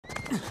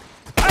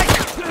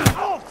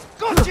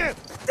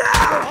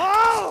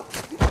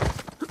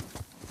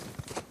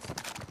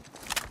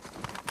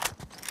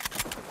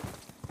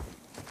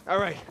All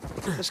right,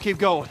 let's keep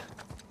going.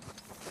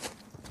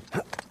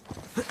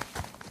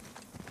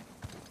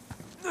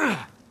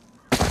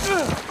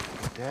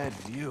 Bad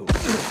view.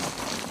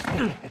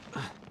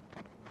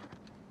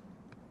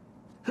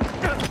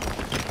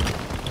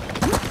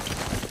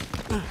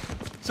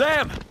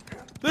 Sam!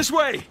 This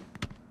way!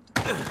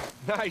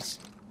 Nice.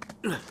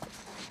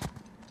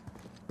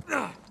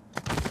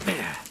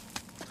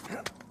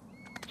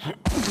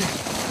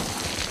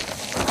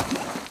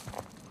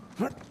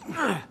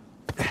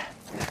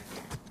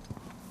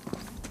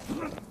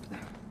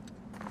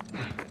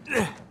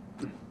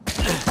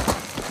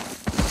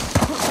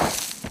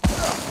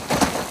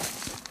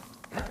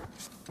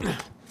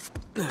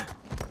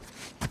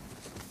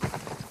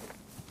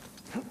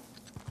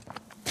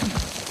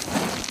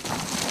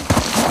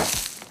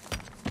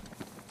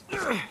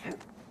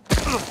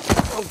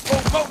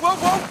 Whoa!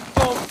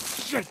 Oh,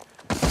 shit!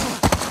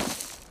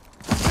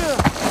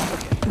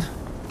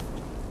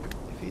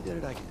 If he did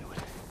it, I can do it.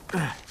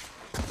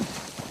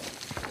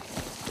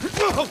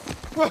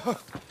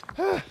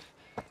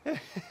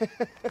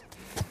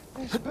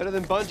 It's better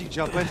than bungee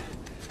jumping.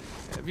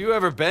 Have you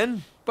ever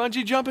been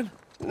bungee jumping?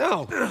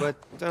 No, but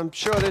I'm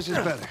sure this is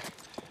better.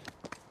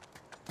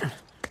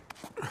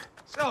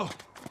 So,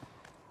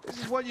 this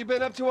is what you've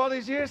been up to all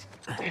these years?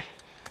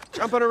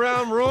 Jumping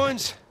around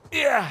ruins?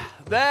 Yeah,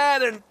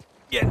 that and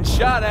getting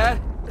shot at,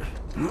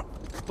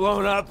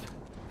 blown up,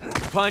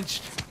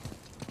 punched,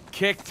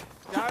 kicked,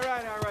 All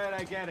right,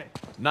 I get it.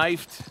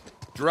 knifed,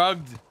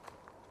 drugged.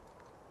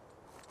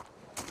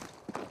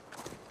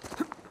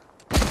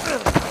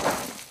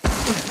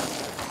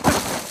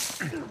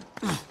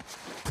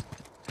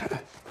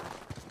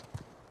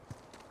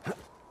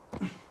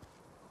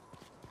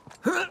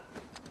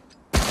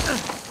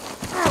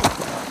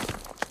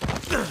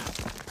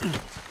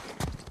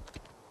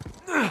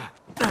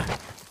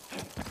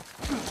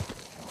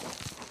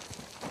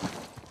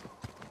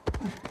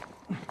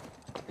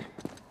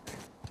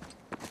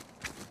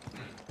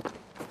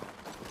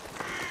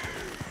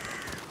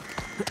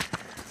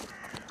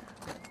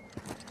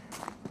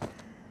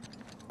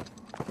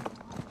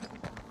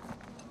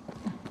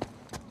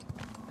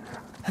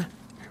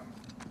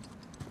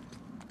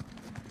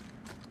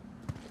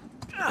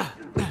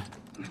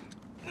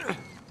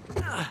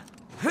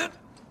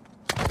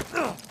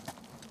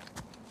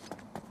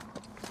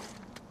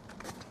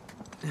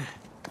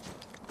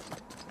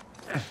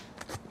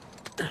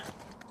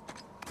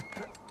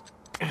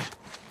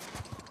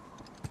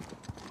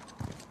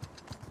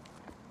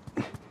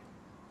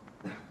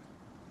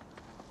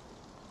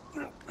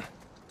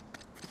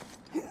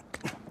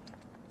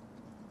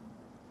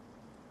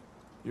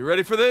 You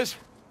ready for this?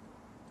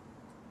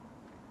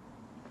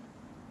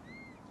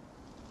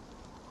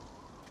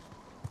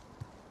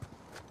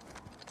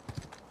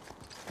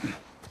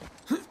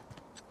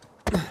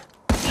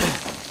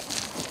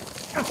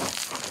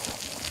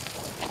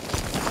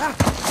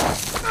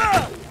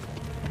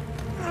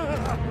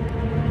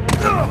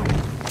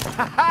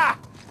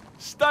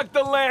 Stuck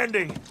the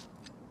landing.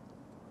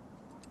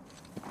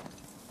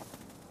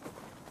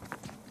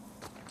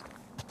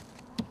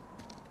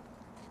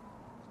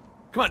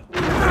 Come on.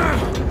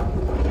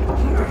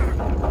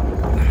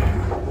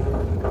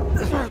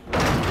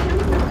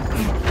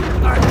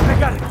 All right, I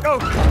got it. Go.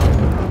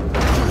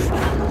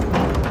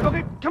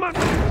 Okay, come on.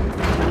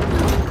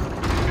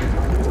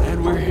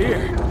 And we're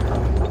here.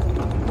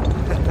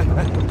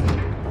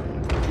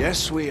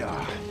 Yes, we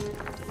are.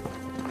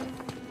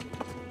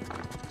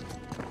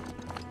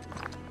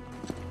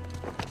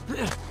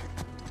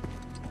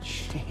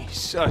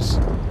 Jesus.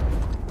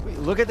 Wait,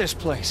 look at this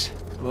place.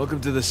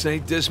 Welcome to the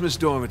St. Dismas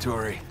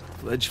Dormitory,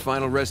 alleged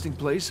final resting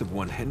place of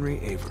one Henry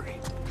Avery.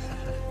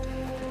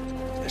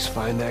 Let's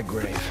find that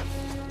grave.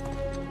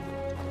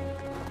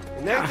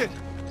 Nathan,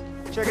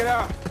 check it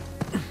out.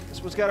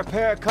 This one's got a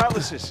pair of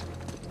cutlasses.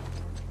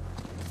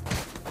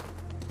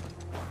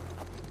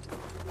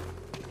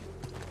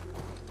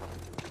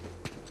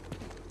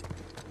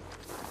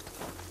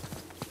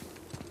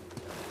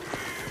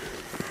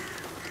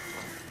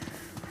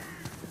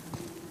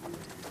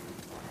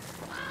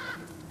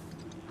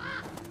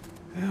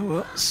 Yeah,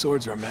 well,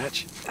 swords are a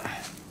match.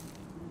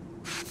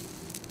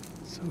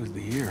 So is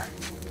the ear.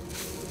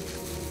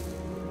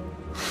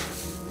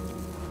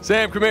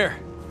 Sam, come here.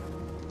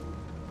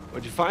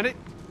 Where'd you find it?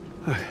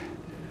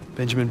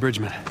 Benjamin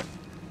Bridgman.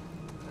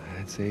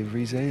 That's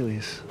Avery's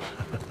alias.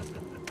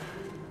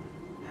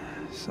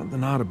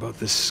 Something odd about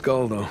this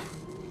skull, though.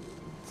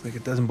 It's like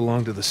it doesn't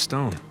belong to the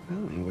stone.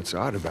 Well, what's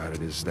odd about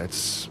it is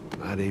that's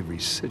not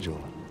Avery's sigil.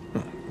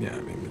 Oh, yeah,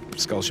 I mean, the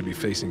skull should be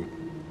facing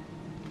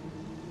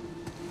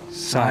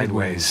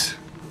sideways.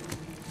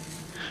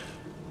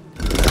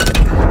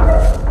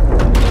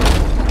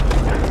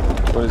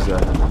 What is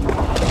that?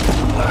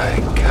 My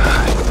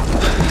God.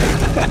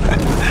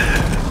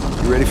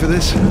 You ready for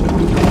this? I've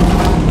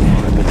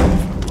been ready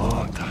for a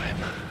long time.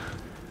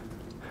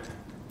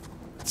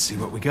 Let's see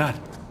what we got.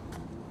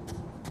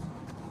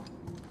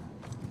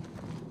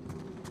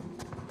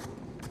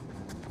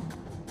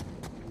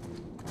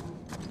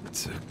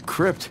 It's a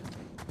crypt.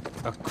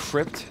 A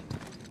crypt?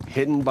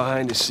 Hidden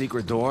behind a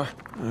secret door?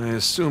 I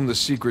assume the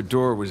secret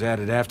door was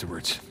added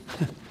afterwards.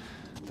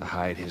 To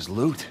hide his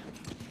loot.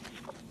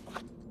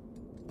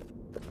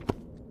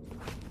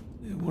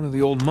 One of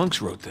the old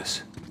monks wrote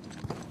this.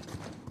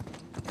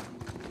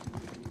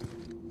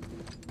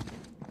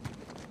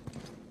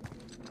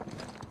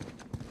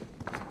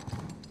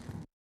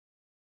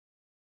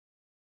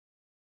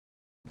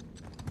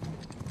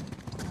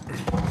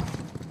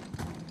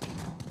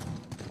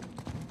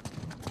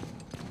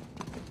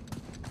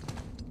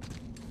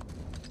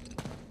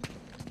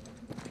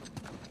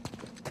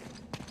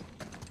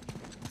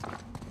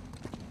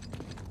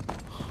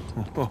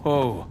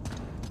 Oh,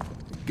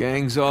 the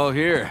gang's all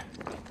here.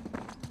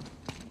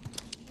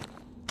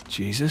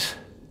 Jesus.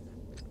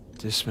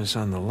 Dismas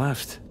on the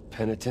left.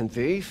 Penitent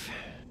thief?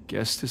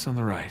 Gestas on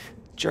the right.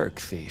 Jerk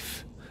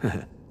thief.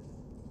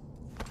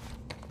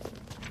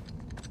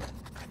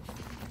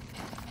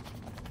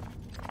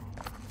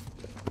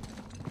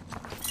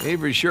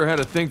 Avery sure had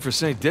a thing for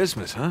St.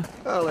 Dismas, huh?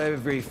 Well,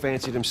 Avery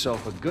fancied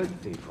himself a good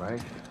thief,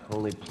 right?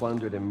 Only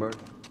plundered and murdered.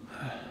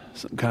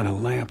 Some kind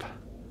of lamp.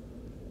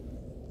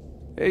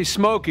 Hey,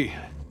 Smokey.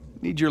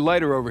 Need your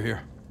lighter over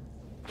here.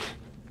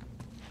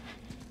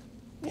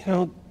 You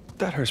know,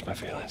 that hurts my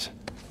feelings.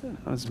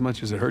 Not as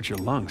much as it hurts your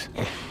lungs.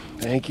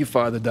 Thank you,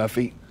 Father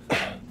Duffy.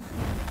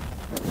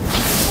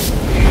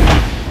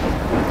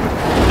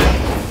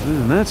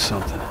 Isn't that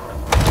something?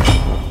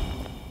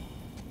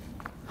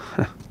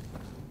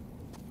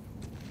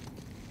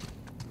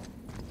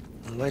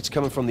 The light's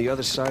coming from the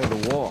other side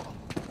of the wall.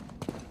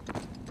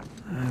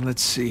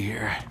 Let's see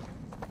here.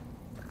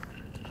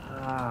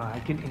 I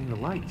can aim the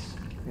lights.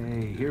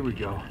 Hey, here we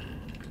go.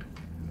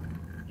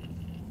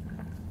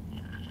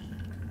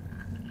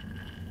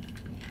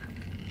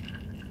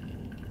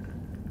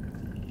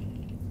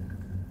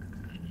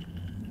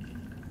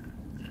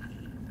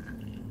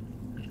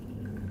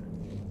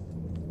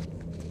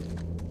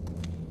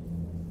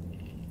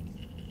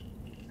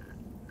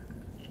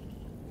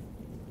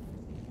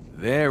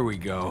 There we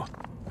go.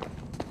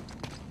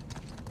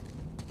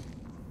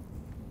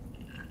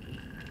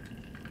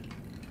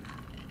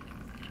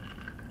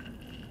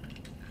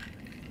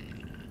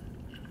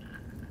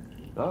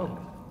 Oh,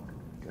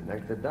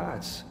 connect the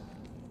dots.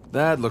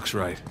 That looks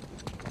right.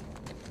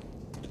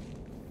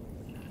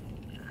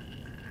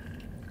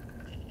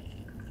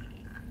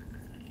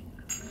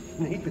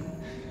 Nathan,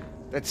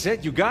 that's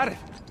it, you got it.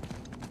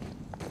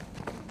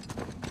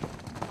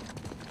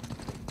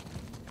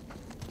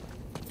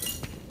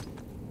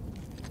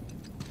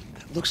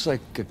 That looks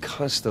like a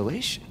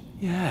constellation.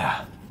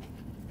 Yeah.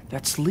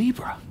 That's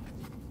Libra.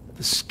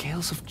 The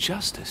scales of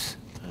justice.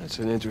 That's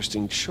an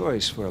interesting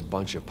choice for a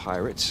bunch of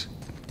pirates.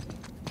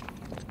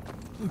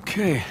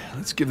 Okay,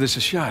 let's give this a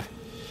shot.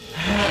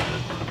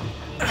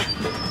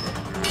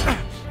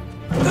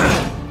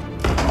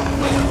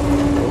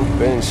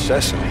 Open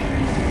sesame.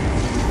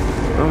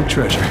 No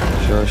treasure.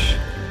 Shush.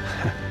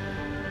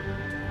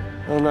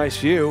 Well, nice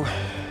view.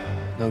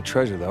 No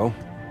treasure, though.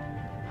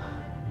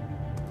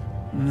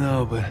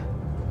 No, but...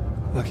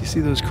 Look, you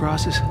see those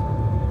crosses?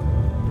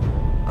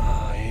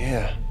 Oh,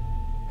 yeah.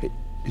 Hey,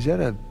 is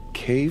that a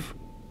cave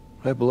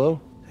right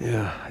below?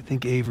 Yeah, I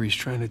think Avery's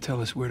trying to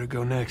tell us where to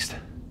go next.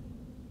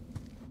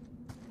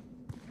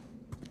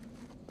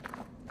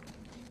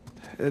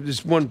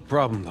 There's one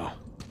problem, though.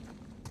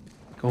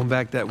 Going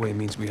back that way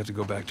means we have to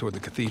go back toward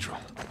the cathedral.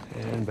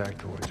 And back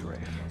towards Rafe.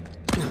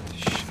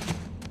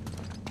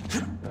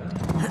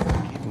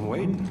 Keep him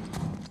waiting.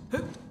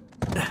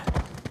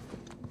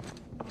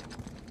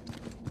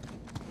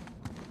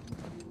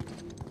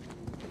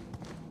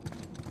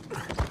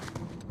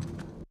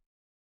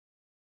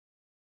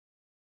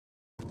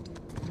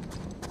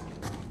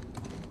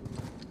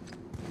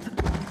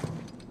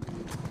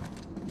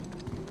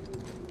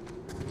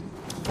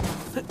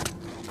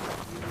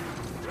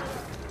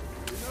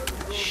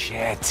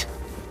 Shit.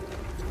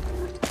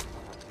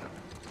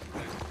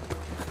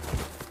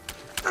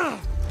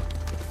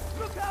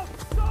 Look out!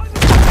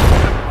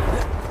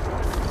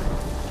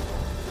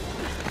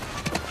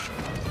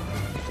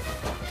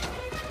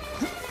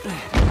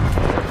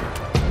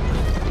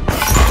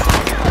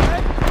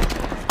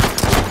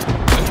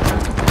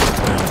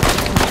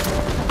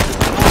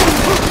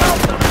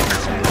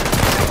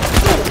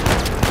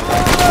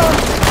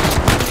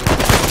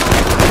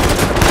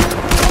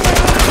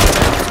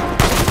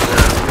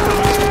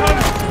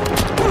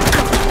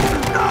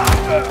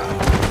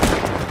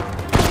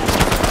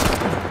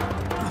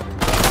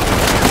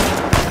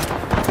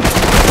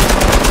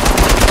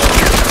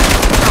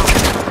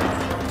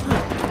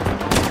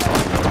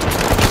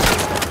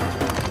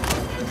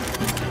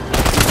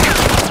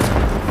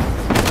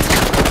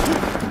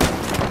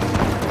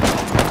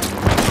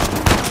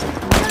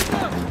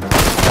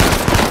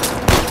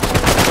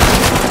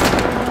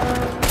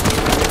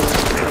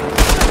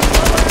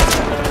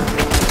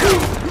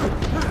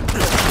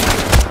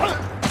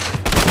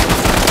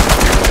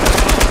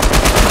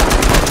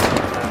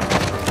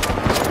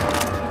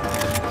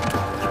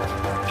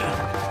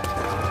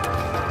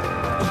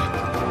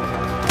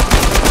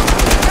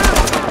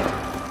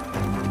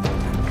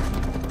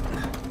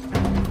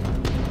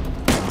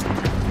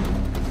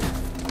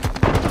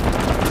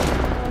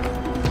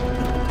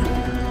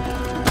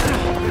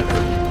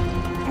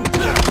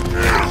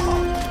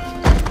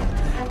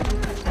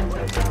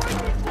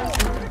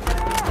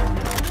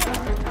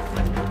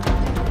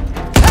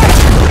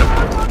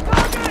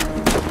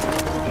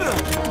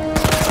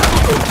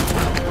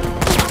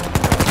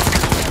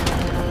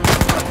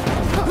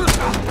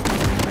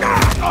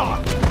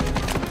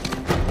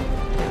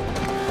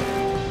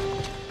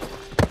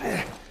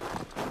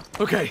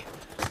 Okay,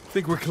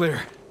 think we're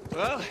clear.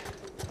 Well,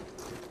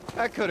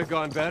 that could have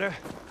gone better.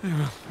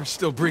 We're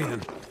still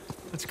breathing.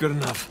 That's good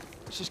enough.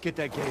 Let's just get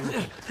that game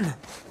moving.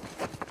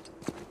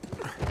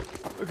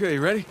 Okay,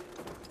 you ready?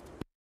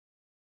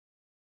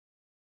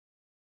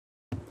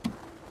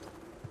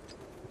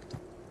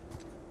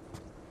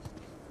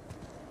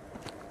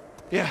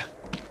 Yeah.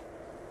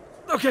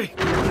 Okay,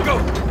 go!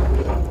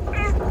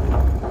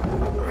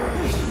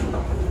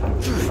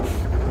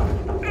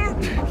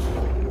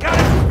 Got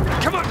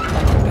it! Come on!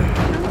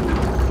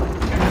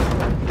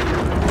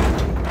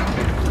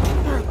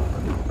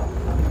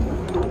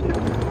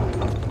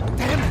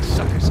 Damn, that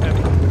sucker's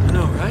heavy. I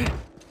know, right?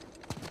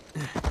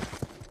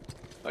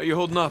 How you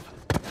holding up?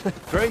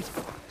 Great.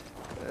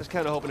 I was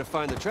kind of hoping to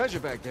find the treasure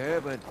back there,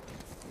 but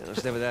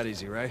it's never that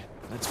easy, right?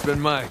 That's been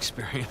my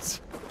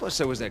experience. Plus,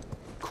 there was that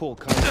cool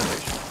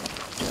conversation.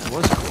 It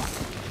was cool.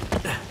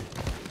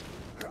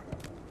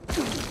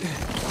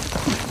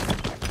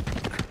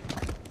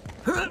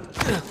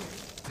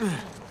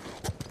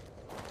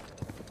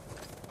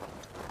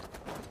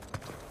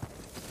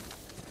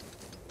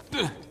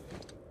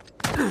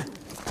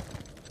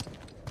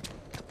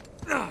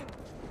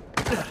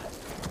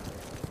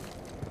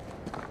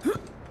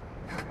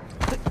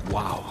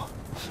 Wow.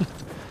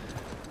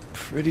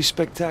 Pretty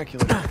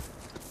spectacular.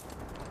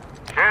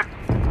 Kid,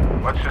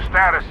 what's your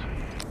status?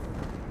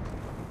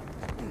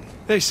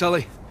 Hey,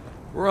 Sully.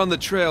 We're on the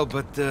trail,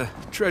 but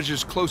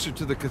treasure's closer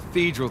to the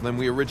cathedral than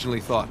we originally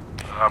thought.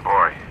 Oh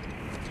boy.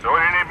 So what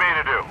do you need me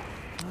to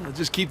do?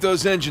 Just keep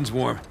those engines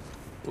warm.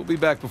 We'll be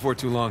back before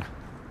too long.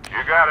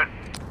 You got it.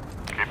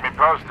 Keep me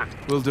posted.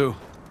 Will do.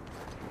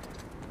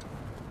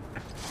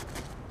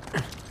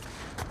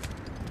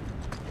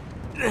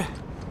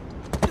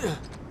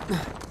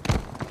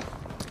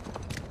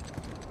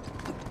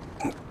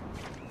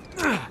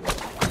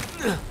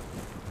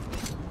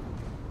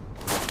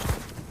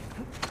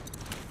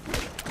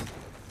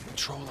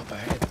 Patrol up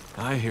ahead.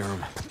 I hear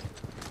him.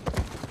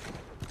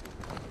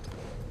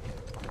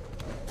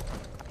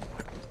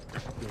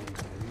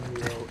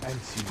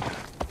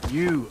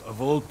 You,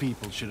 of all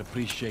people, should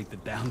appreciate the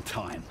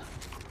downtime.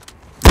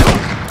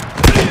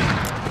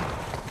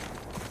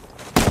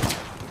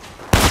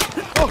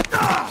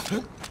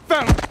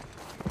 Found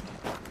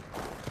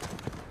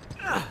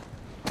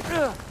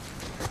him!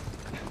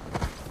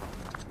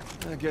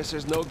 I guess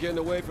there's no getting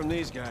away from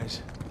these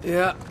guys.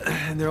 Yeah,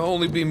 and there'll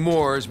only be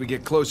more as we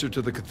get closer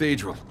to the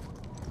cathedral.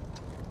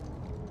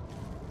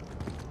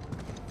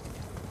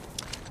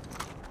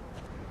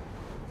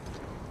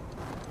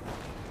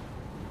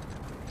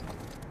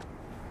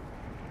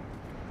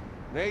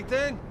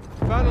 Nathan,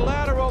 found a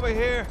ladder over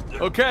here.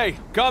 Okay,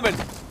 coming.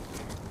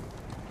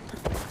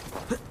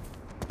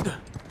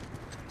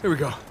 Here we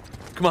go.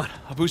 Come on,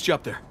 I'll boost you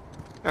up there.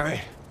 All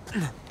right.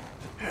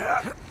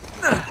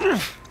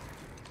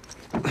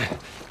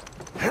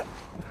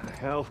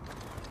 Hell,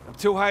 I'm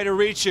too high to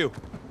reach you.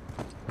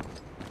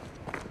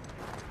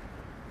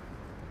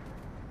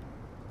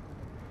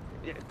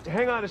 Yeah,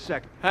 hang on a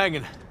second.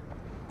 Hanging.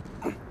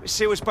 Let me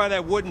see what's by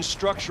that wooden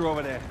structure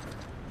over there.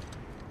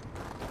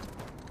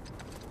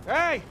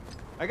 Hey,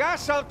 I got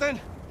something.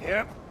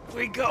 Yep,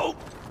 we go.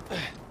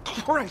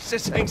 Christ,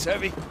 this thing's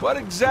heavy. What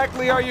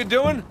exactly are you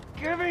doing?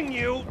 Giving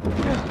you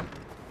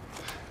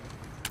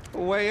a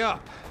way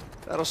up.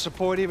 That'll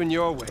support even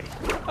your weight.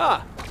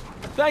 Ah,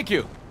 thank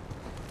you.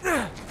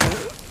 Hey,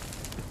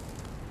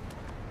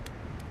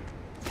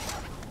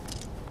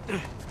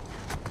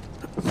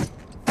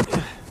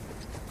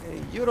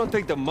 you don't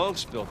think the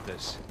monks built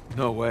this?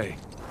 No way.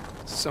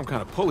 It's some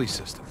kind of pulley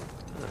system.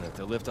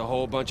 To lift a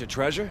whole bunch of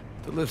treasure?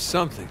 To lift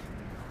something.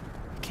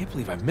 I can't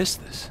believe I missed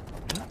this.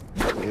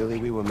 Clearly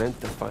we were meant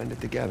to find it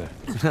together.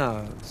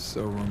 Ah,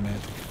 so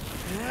romantic.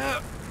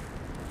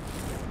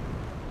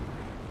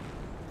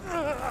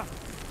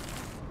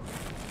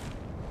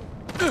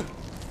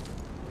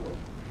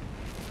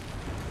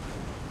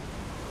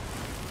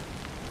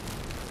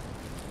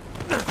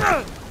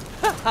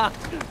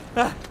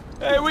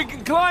 Hey, we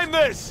can climb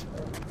this!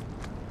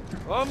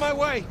 On my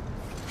way.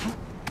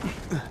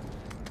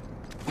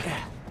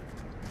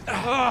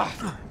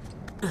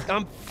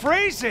 I'm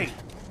freezing!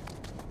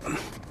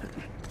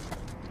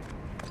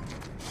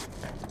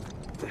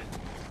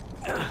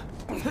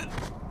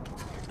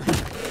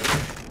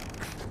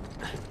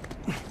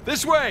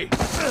 This way! I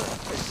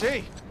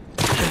see.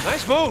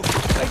 Nice move.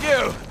 Thank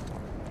you!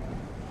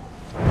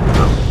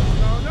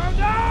 No, no,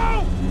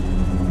 no!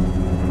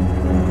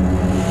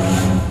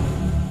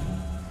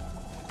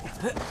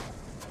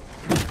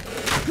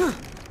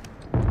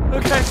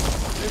 Okay,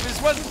 maybe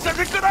this wasn't such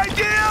a good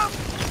idea!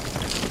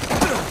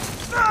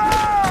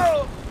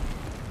 No!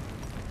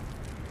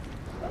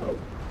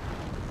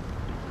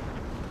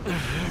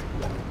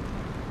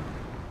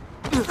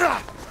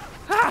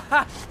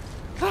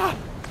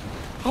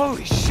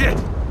 Holy shit!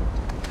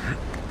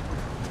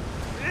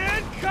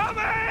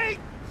 Incoming!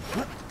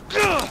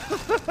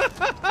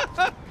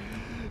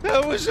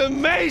 That was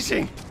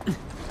amazing!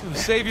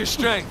 Save your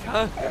strength,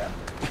 huh?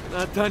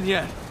 Not done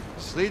yet.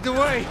 Just lead the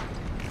way.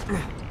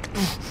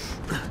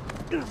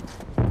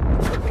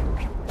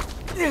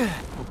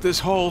 Hope this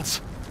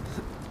holds.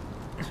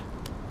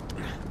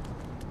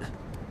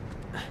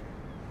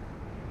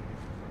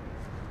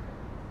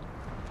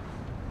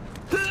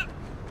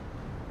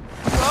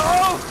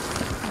 Oh!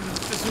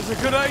 This was a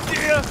good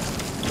idea.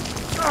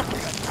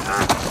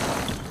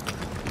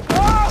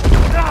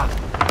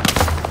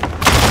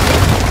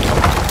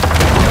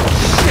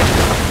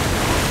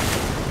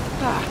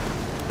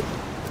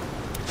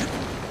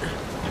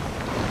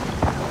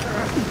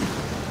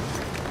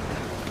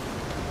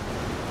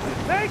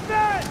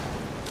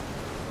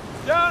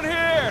 Down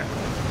here!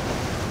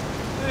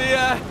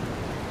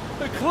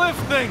 The cliff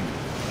thing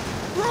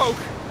broke.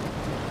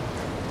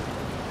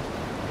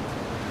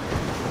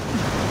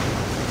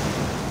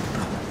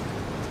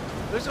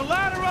 There's a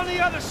ladder on the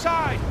other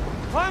side.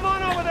 Climb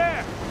on over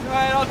there. All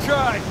right, I'll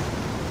try.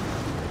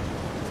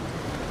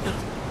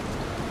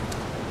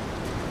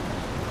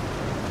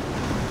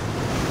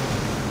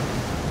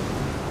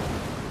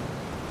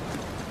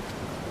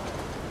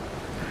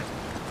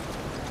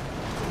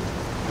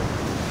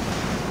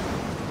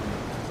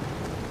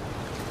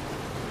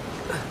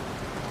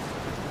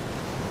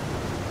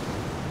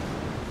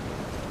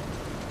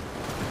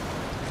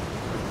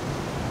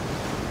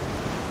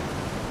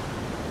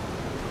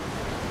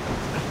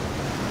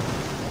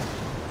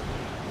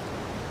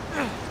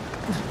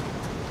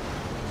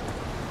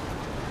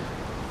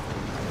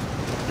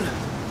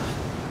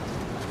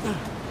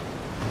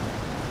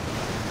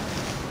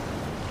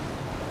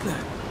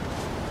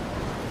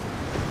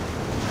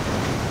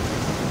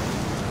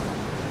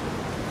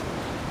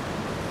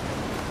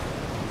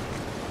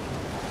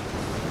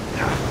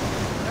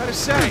 Gotta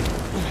say,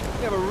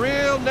 you have a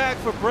real knack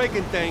for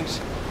breaking things,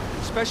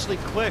 especially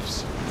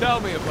cliffs. Tell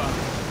me about it.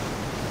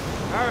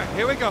 All right,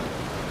 here we go.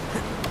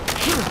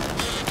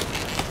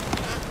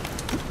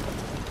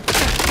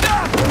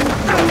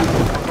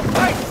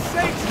 Hey,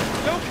 sakes!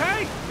 You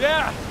okay?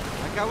 Yeah.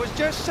 Like I was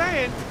just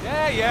saying.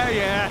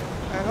 Yeah.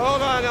 Hey,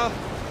 hold on, I'll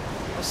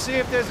see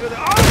if there's another.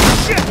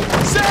 Oh shit!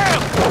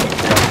 Sam!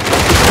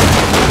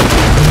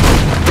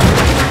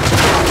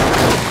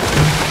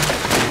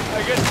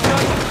 I guess it's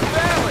not the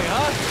family,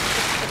 huh?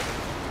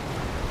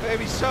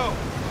 Maybe so.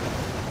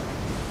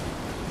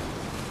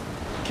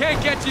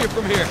 Can't get to you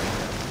from here.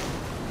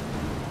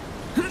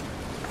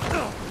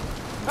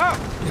 Oh,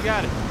 you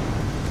got it.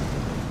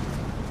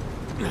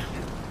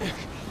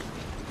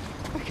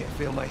 I can't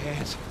feel my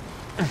hands.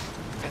 I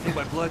think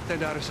my blood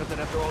thinned out or something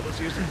after all those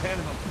years in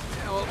Panama.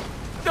 Yeah, well,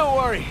 don't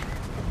worry.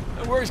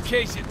 The worst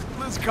case, you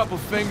lose a couple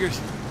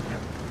fingers.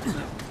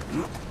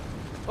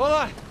 Hold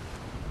on.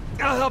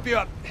 I'll help you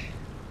up.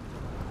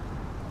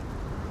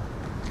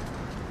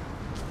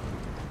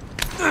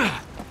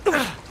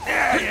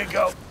 There you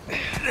go.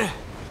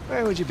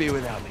 Where would you be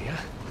without me,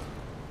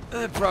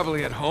 huh?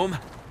 Probably at home.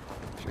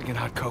 Drinking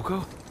hot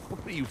cocoa.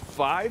 What are you,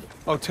 5?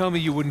 Oh, tell me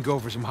you wouldn't go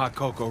for some hot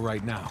cocoa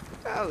right now.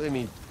 Well, I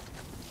mean,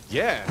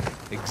 yeah.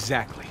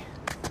 Exactly.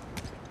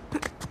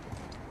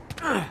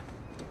 Here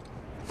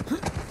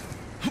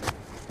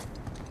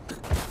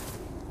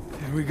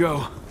we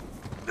go.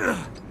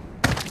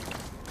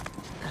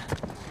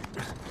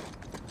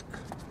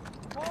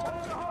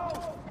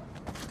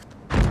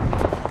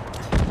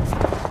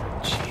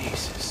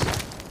 Jesus.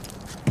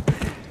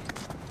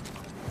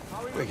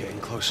 We're getting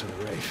close to the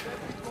reef.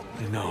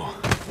 I know.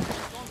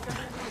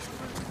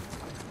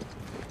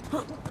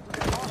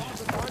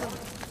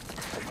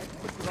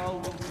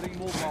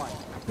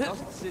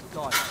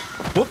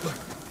 Whoop!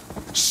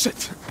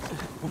 Shit!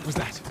 What was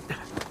that?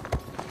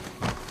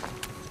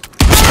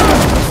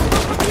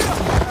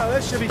 Oh,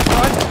 this should be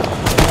fun.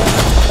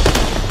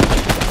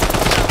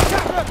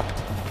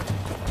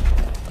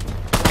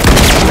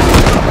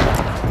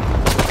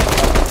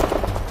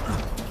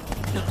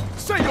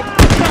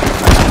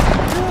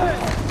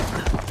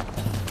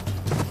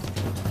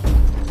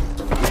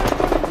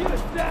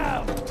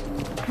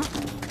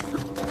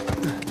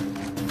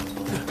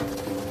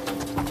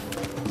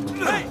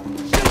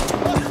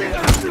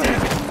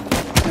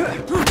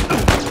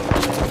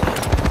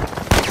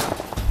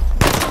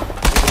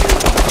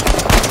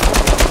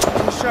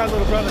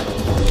 Little brother.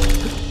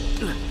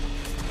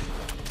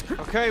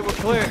 Okay, we're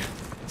clear.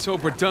 Let's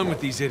hope we're done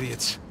with these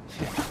idiots.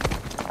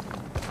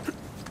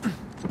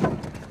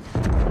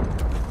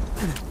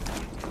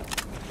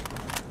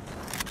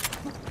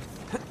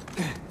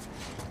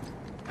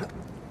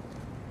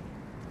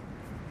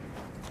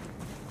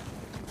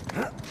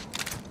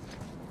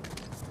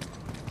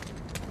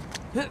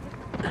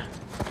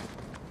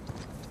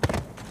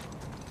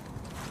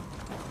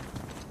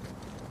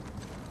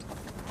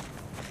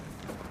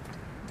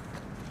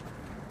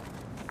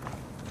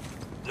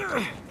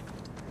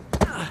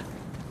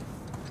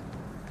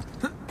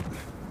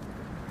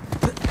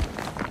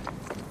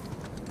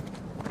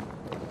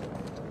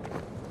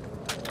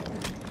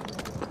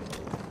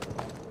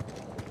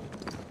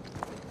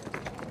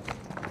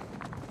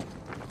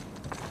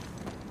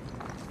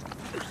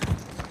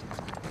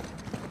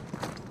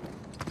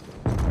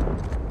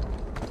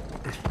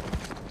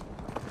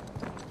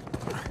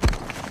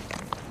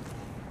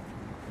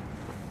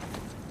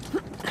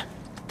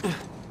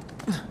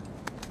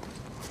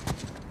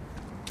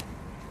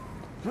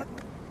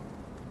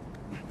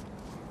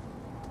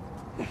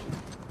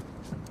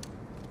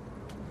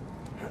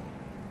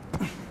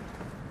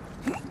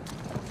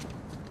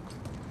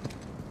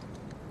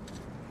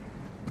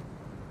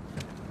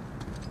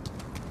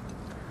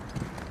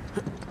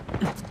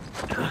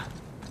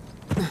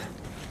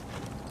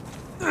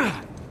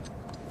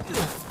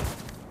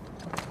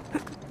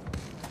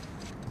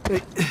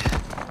 Hey,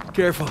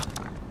 careful.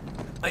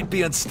 Might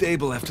be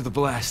unstable after the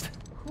blast.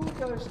 Who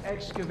does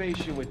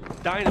excavation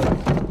with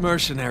dynamite?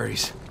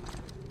 Mercenaries.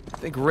 I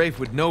think Rafe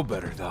would know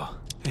better, though.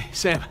 Hey,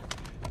 Sam,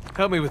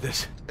 help me with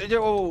this.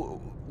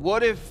 Oh,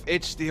 what if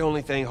it's the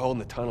only thing holding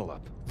the tunnel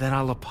up? Then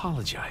I'll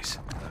apologize.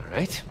 All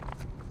right.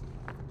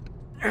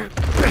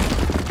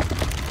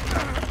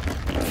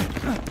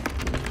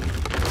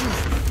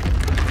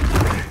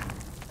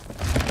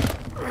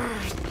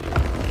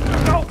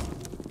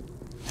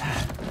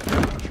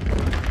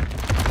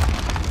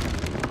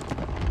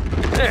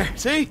 There,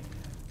 see?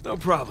 No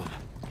problem.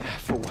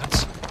 For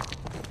once.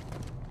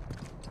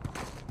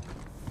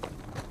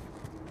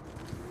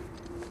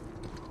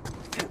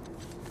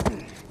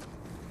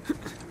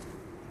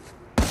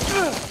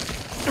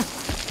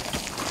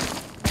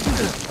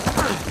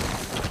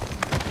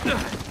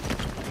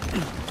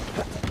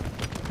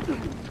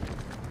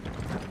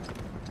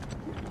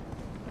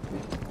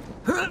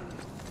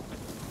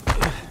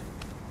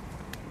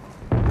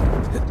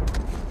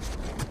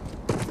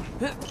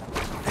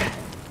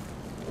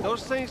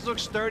 Those things look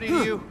sturdy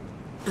to you?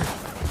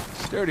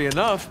 Sturdy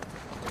enough.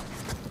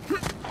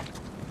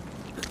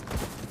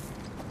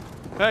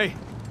 Hey,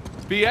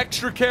 be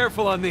extra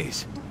careful on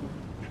these.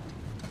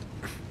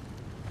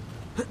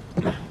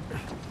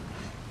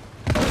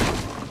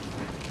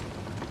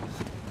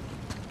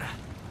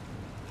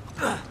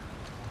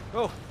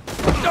 Oh,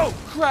 oh,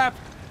 crap!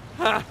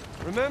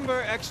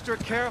 Remember, extra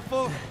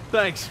careful?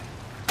 Thanks.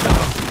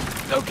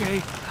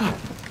 Okay.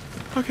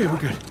 Okay, we're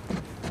good.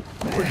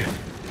 We're good.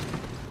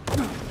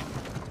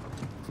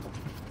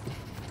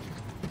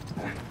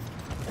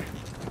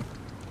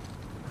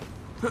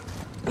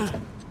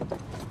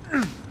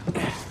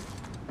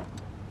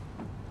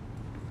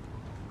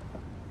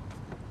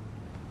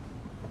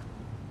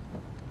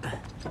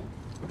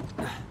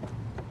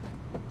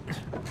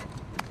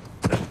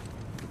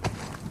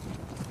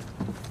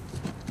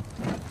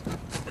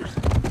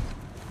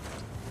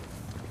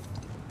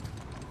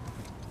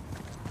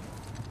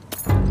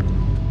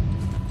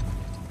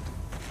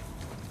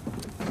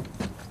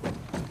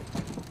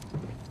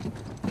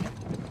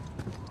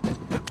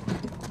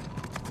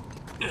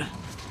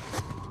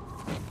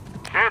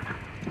 Kid,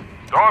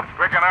 dog's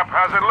picking up.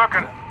 How's it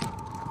looking?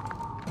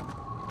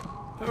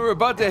 We're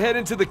about to head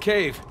into the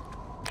cave.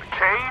 The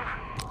cave?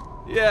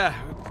 Yeah,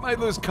 might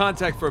lose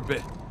contact for a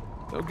bit.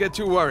 Don't get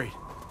too worried.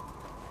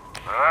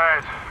 All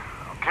right.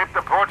 I'll keep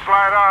the porch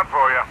light on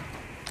for you.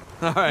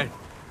 All right.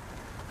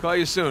 Call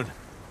you soon.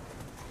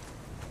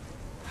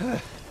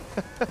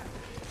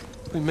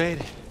 We made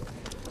it.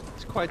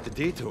 It's quite the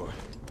detour.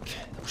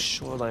 Those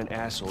shoreline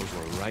assholes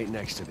were right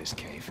next to this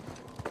cave.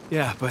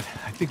 Yeah, but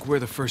I think we're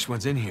the first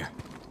ones in here.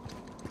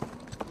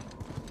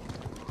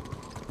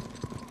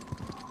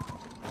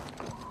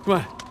 Come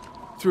on,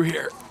 through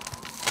here.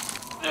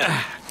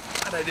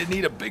 God, I didn't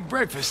eat a big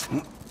breakfast.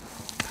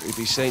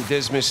 Creepy St.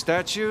 Dismas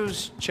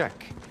statues?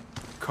 Check.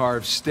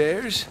 Carved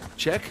stairs?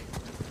 Check.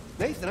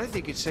 Nathan, I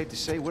think it's safe to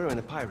say we're in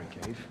a pirate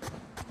cave.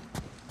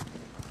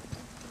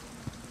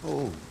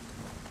 Oh,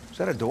 is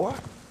that a door?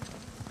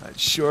 It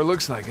sure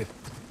looks like it.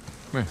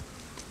 Come here.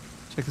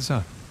 Check this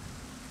out.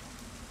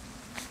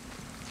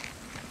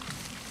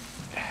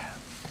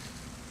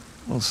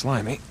 A little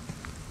slimy.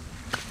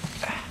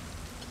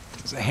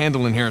 There's a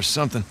handle in here or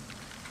something.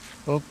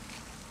 Well,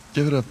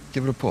 give it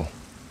a pull.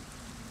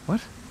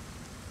 What?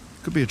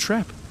 Could be a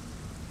trap.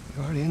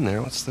 You're already in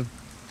there. What's the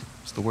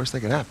worst that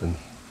could happen?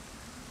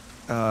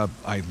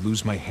 I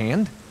lose my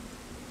hand?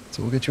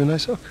 So we'll get you a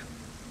nice hook.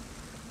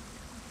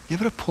 Give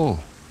it a pull.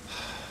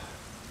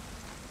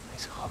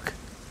 Nice hook.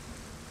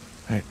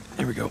 All right,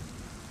 here we go.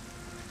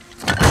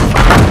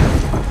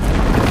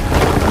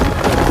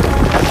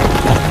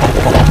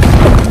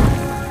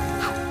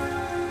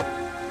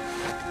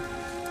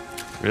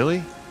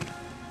 Really?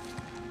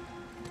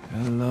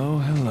 Hello,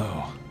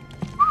 hello.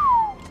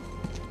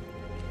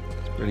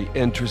 It's pretty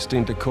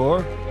interesting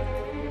decor.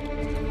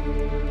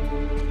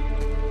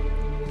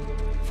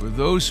 For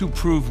those who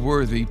prove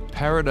worthy,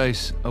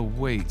 paradise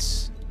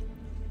awaits.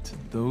 To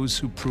those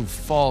who prove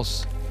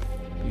false,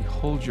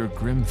 behold your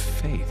grim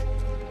fate.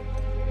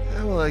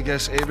 Yeah, well, I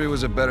guess Avery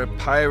was a better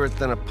pirate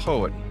than a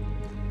poet.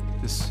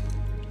 This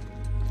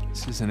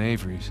isn't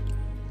Avery's.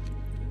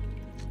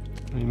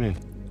 What do you mean?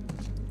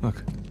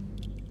 Look,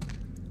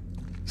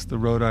 It's the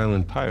Rhode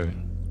Island pirate.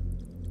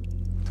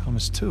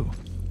 Thomas too.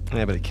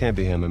 Yeah, but it can't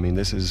be him. I mean,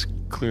 this is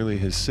clearly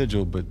his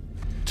sigil, but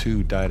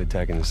two died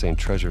attacking the same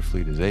treasure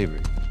fleet as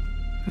Avery.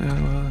 Yeah,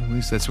 well, at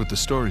least that's what the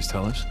stories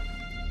tell us.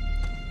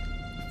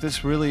 If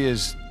this really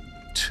is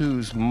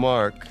Two's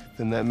mark,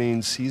 then that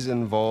means he's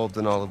involved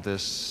in all of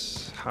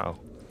this. How?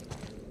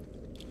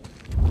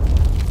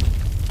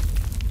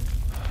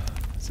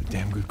 That's a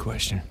damn good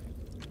question.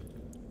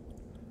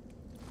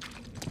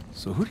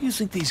 So who do you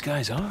think these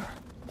guys are?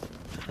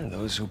 And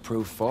those who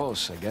prove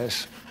false, I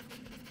guess.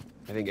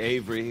 I think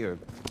Avery or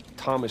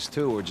Thomas,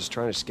 too, are just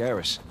trying to scare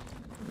us.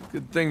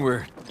 Good thing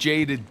we're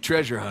jaded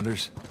treasure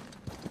hunters.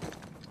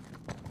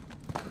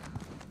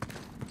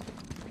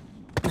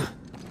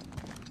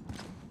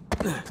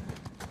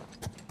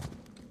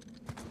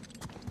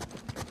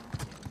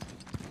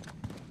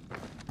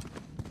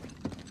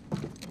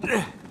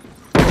 Not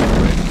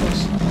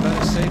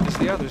as safe as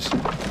the others.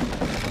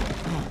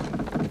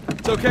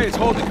 It's okay, it's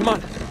holding, come on.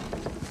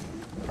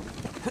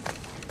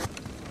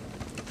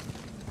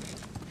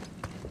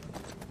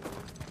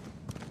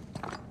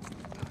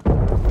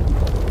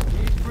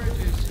 These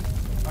bridges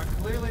are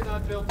clearly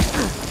not built.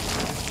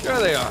 Sure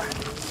they are.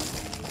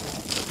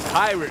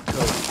 Pirate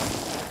code.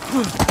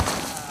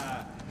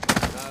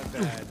 Not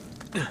bad.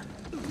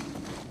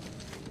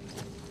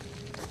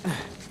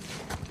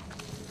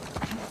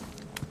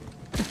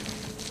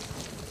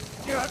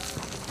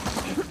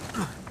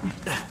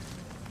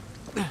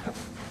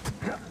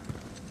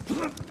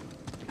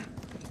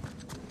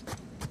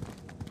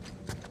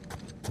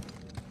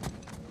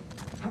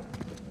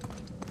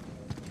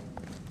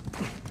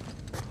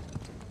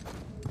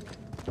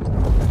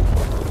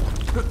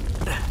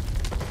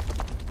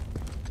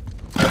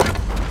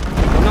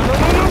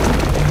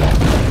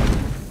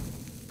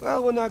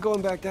 Well, we're not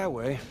going back that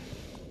way.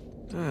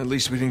 At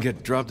least we didn't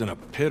get dropped in a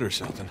pit or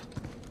something.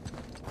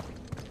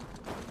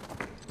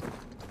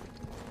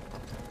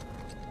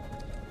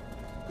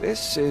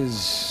 This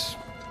is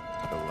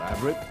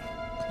elaborate.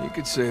 You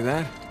could say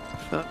that.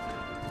 Yeah,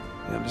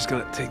 I'm just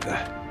gonna take the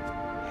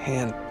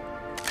hand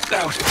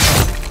out.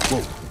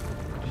 Whoa.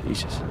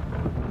 Jesus.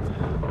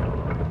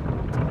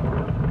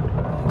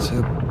 It's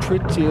a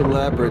pretty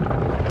elaborate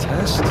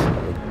test.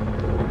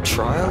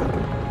 Trial?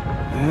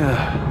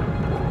 Yeah.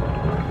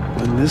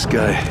 And this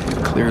guy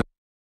clearly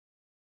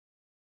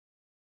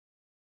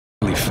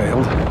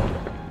failed.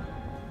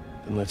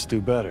 Then let's do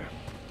better.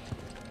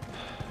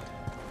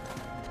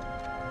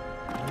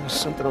 There's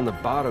something on the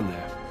bottom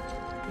there.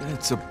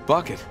 It's a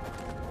bucket.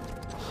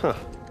 Huh.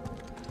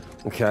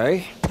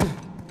 Okay.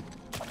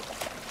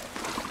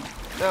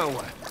 Now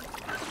what?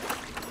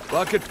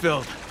 Bucket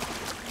filled.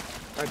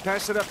 All right,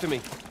 pass it up to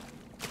me.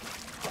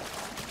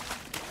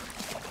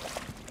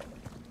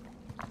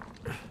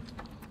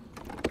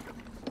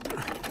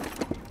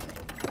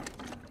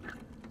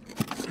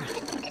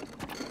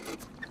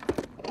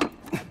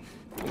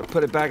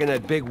 Put it back in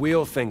that big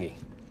wheel thingy.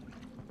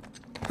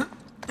 There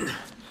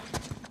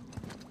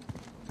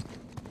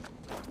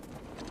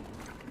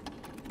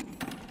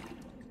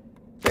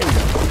you go.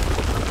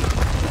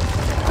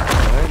 All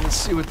right, let's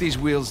see what these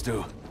wheels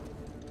do.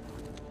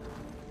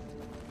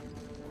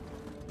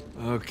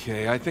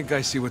 Okay, I think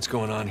I see what's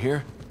going on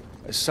here.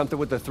 Something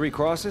with the 3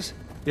 crosses?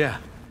 Yeah.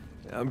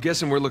 I'm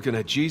guessing we're looking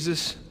at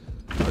Jesus,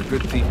 our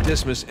good thief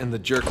Dismas, and the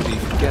jerk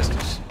thief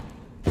Gestus.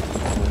 I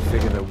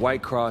figure the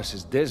white cross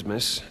is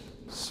Dismas.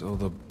 So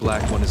the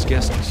black one is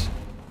Gestus.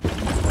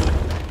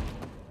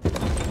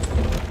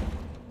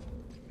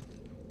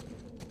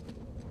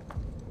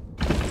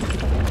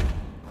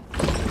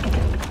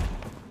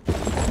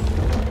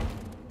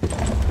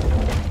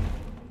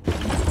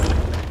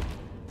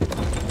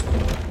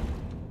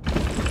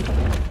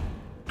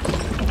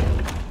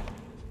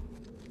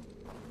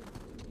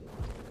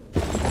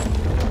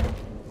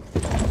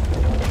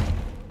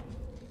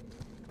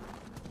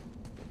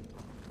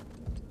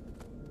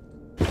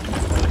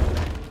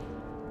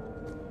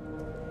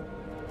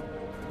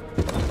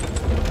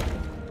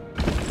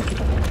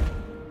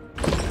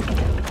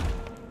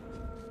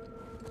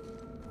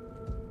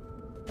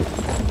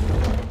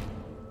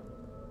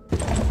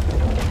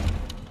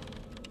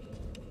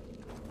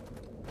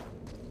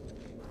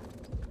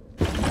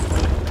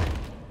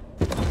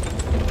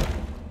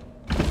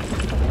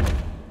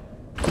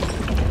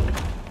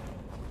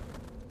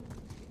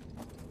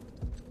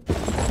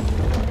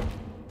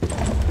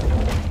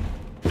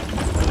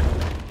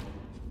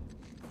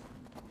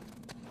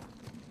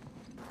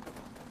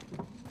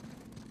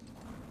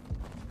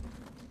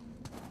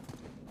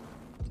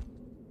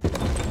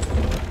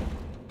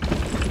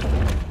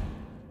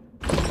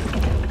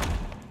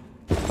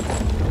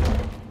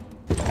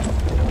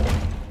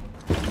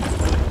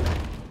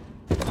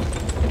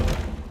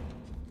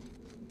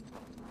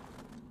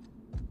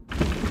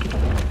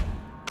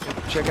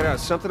 Check it out.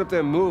 Something up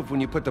there moved when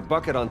you put the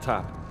bucket on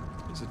top.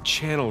 There's a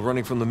channel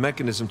running from the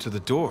mechanism to the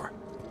door.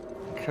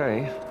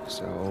 Okay,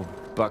 so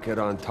bucket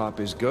on top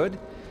is good.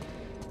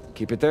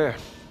 Keep it there.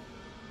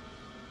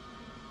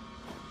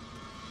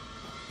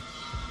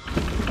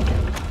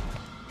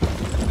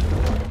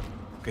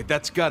 Okay,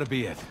 that's gotta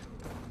be it.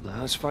 Now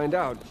let's find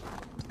out.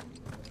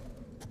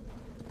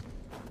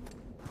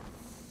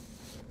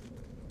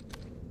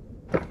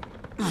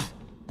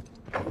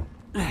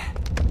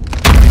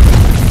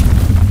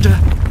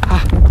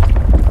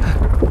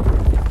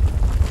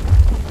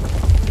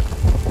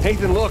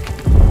 Nathan, look.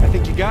 I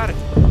think you got it.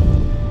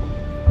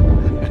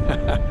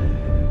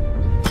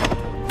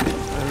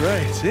 All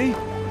right, see?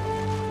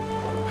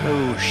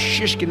 Oh,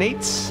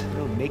 shishkinates.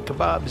 No make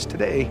kebabs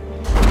today.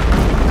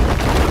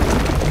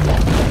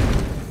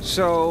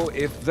 So,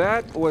 if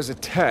that was a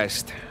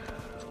test,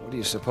 what do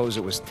you suppose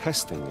it was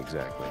testing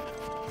exactly?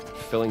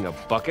 Filling a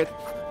bucket?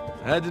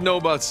 I had to know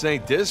about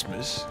St.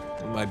 Dismas,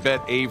 whom I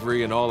bet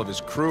Avery and all of his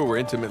crew were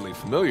intimately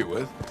familiar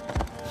with.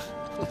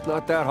 It's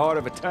not that hard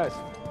of a test.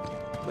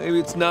 Maybe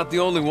it's not the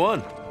only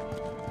one.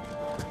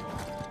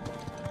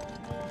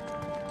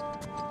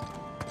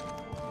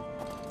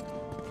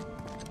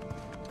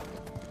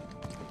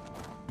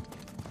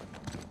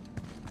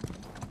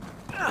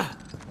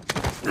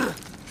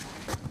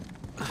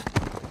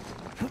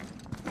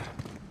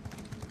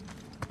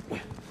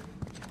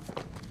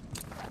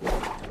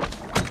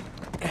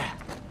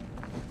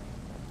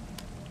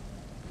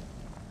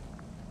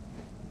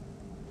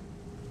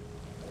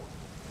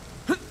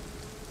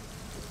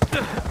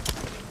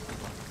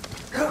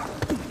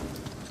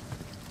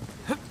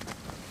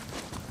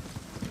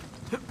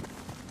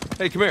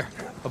 Hey, come here.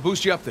 I'll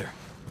boost you up there.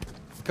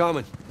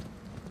 Coming.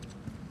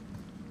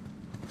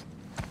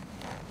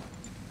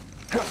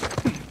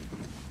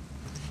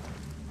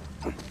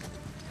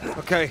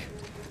 Okay,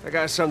 I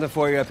got something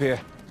for you up here.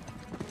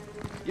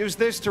 Use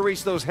this to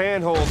reach those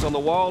handholds on the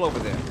wall over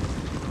there.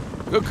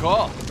 Good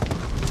call.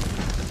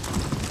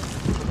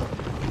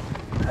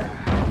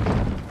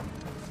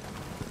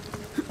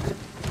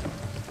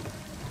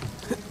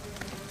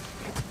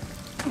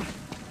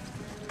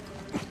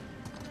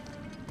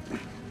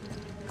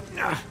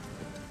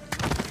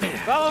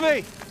 Follow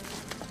me!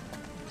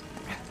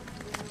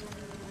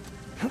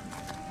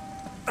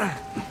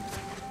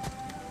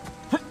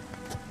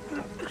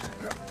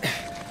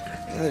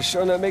 They're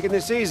sure not making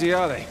this easy,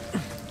 are they?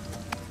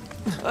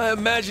 I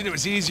imagine it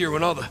was easier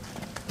when all the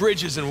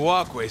bridges and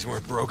walkways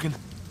weren't broken.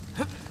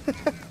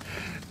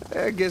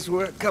 I guess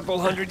we're a couple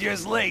hundred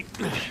years late.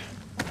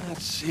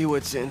 Let's see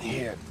what's in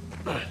here.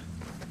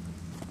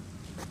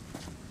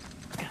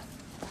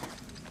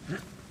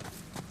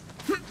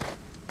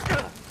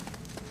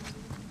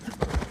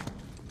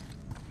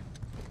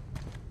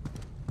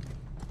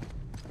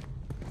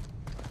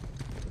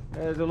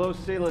 There's a low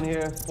ceiling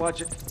here.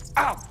 Watch it.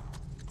 Ow!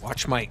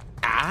 Watch my...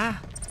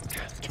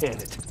 Can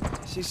it?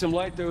 See some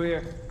light through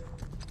here.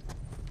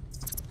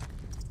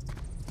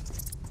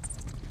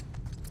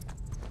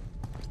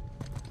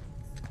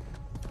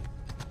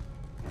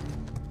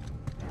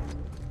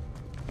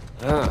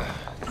 Ah,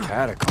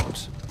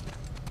 catacombs.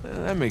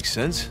 That makes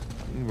sense.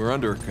 We're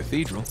under a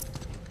cathedral.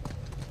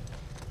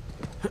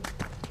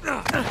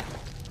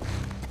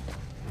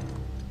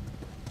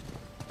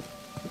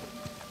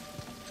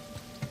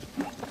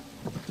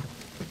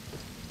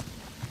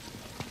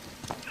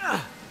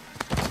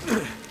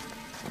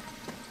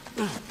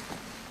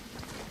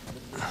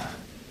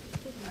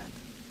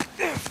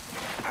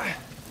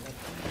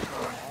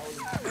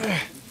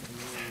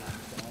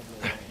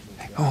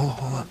 Hold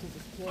on.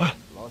 What?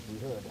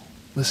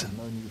 Listen.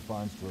 No new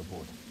finds to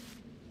report.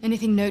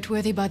 Anything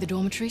noteworthy by the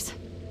dormitories?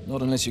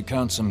 Not unless you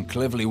count some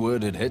cleverly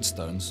worded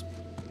headstones.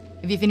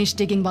 Have you finished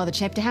digging by the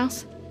chapter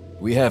house?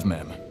 We have,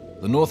 ma'am.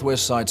 The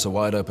northwest sites are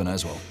wide open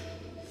as well.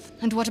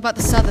 And what about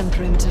the southern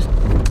perimeter?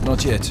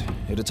 Not yet.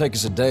 It'll take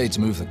us a day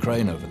to move the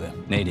crane over there.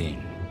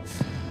 Nadine.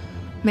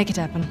 Make it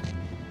happen.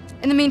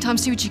 In the meantime,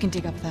 see what you can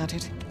dig up without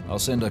it. I'll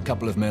send a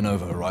couple of men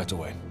over right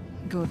away.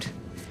 Good.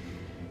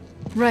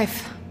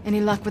 Rafe, any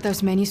luck with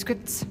those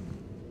manuscripts?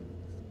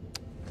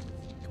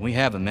 Can we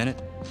have a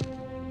minute?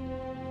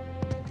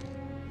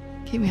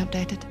 Keep me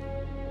updated.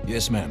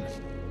 Yes, ma'am.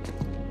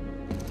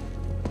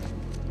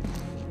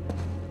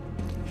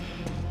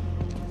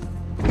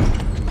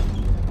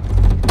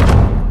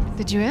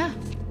 Did you hear?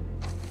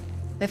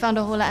 They found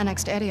a whole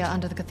annexed area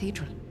under the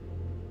cathedral.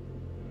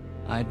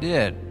 I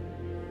did.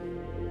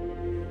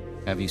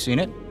 Have you seen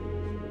it?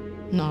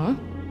 No?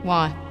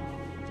 Why?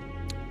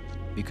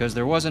 Because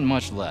there wasn't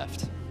much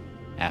left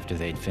after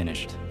they'd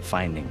finished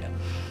finding them.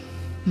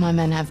 My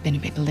men have been a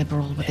bit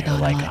liberal with the They're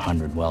like dynamite.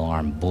 100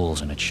 well-armed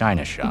bulls in a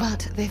china shop.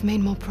 But they've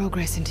made more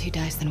progress in 2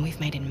 days than we've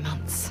made in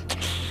months.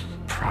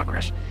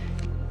 Progress.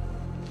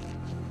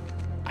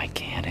 I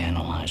can't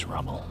analyze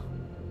rubble.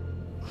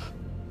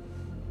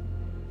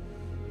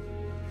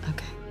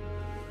 Okay.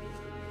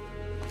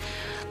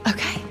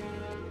 Okay.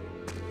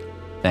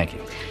 Thank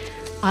you.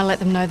 I'll let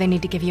them know they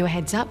need to give you a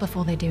heads up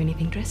before they do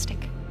anything drastic.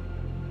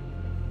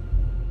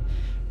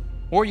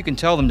 Or you can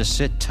tell them to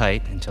sit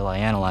tight until I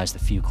analyze the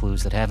few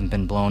clues that haven't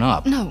been blown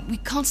up. No, we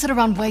can't sit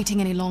around waiting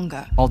any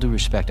longer. All due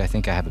respect, I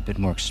think I have a bit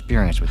more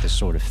experience with this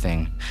sort of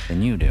thing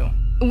than you do.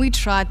 We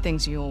tried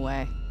things your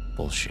way.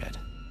 Bullshit.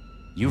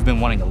 You've been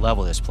wanting to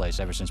level this place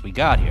ever since we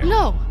got here.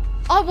 No!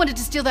 I wanted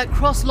to steal that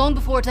cross long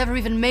before it ever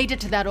even made it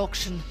to that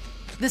auction.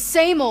 The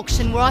same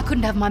auction where I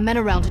couldn't have my men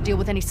around to deal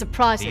with any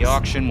surprises. The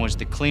auction was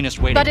the cleanest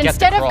way to But get the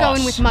instead of cross.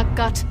 going with my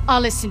gut, I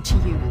listened to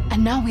you.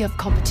 And now we have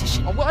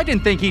competition. Oh, well, I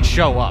didn't think he'd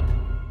show up.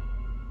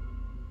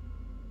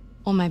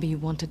 Or maybe you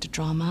wanted to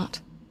draw him out.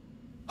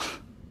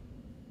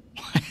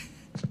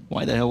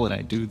 Why the hell would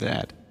I do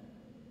that?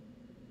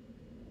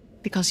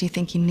 Because you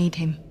think you need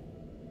him.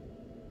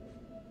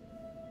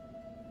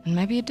 And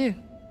maybe you do.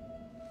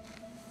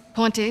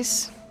 Point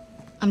is,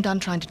 I'm done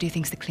trying to do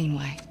things the clean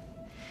way.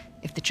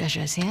 If the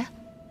treasure is here,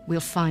 we'll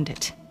find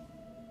it.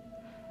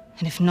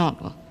 And if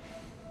not, well...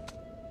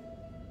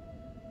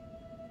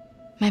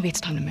 maybe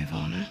it's time to move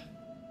on, huh?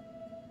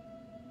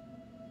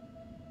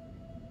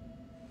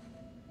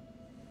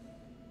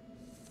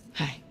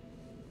 Hey.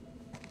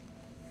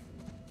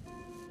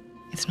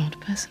 It's not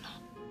personal.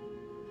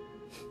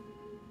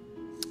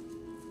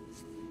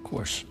 Of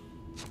course.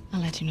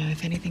 I'll let you know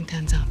if anything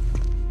turns up.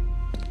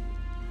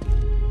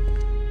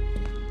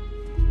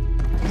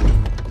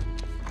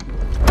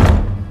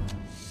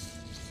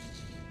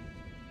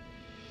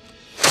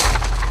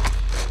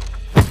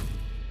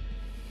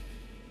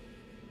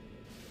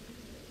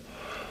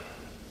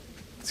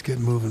 Let's get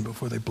moving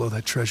before they blow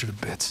that treasure to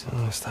bits.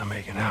 Oh, stop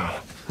making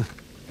out.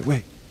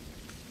 Wait.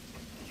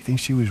 You think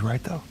she was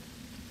right, though?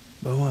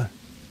 But what?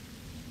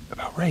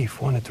 About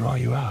Rafe wanting to draw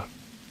you out.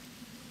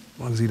 As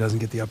long as he doesn't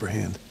get the upper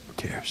hand, who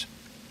cares?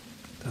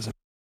 Doesn't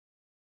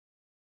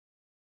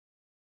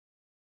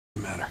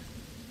matter.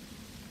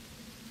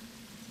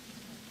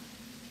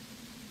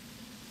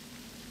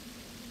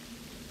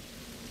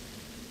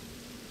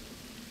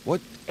 What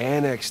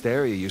annexed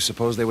area you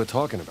suppose they were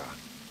talking about?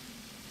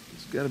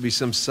 There's gotta be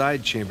some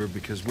side chamber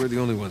because we're the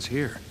only ones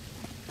here.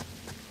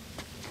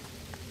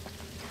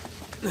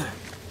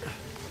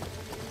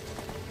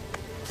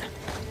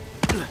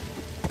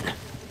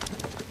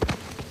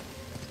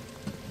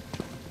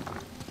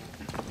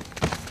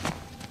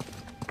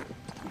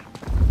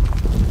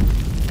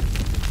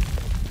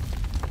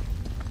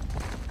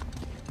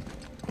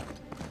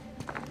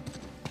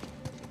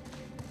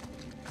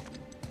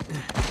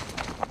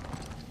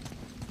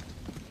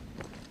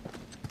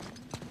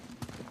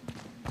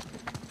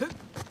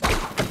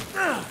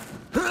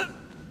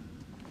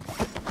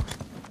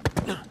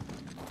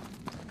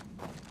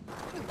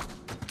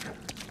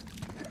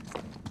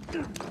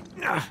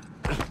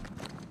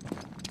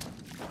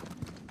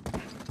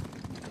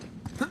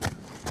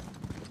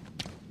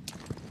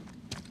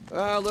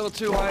 A little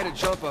too high to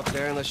jump up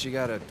there unless you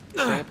got a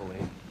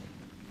trampoline.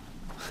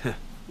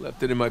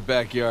 Left it in my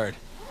backyard.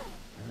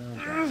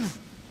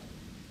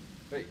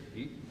 Hey,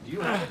 do you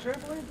have a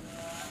trampoline?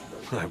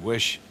 I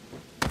wish.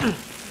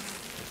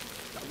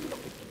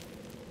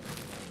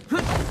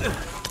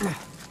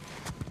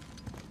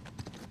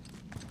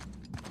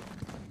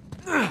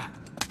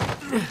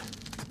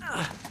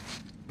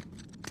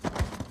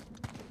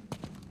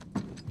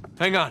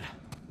 Hang on.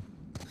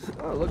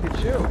 Oh, look at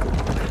you.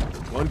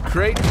 One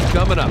crate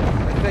coming up.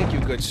 Thank you,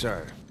 good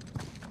sir.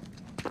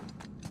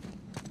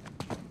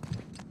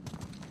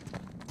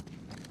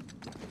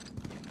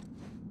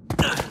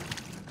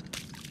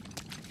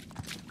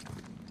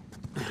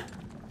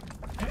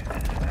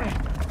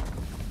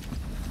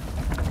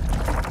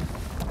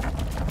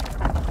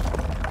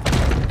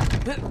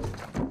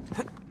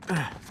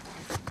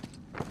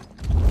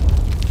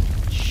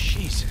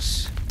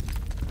 Jesus.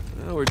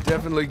 Well, we're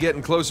definitely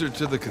getting closer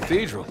to the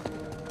cathedral.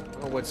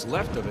 Well, what's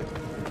left of it.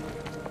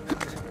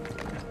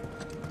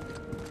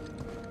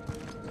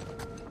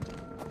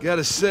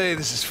 Gotta say,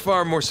 this is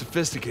far more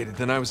sophisticated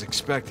than I was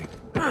expecting.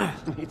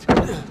 Me too.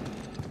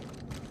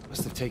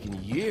 Must have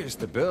taken years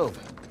to build.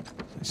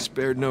 I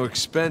spared no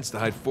expense to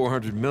hide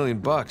 400 million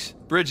bucks.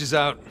 Bridge is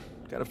out.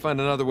 Gotta find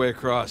another way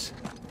across.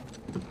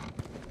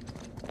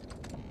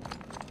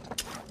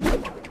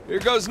 Here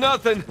goes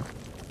nothing.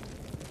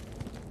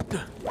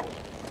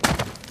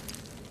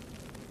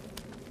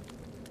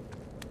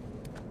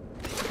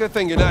 Good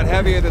thing you're not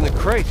heavier than the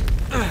crate.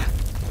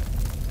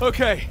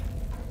 Okay.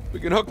 We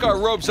can hook our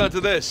ropes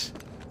onto this.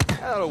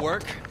 That'll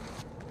work.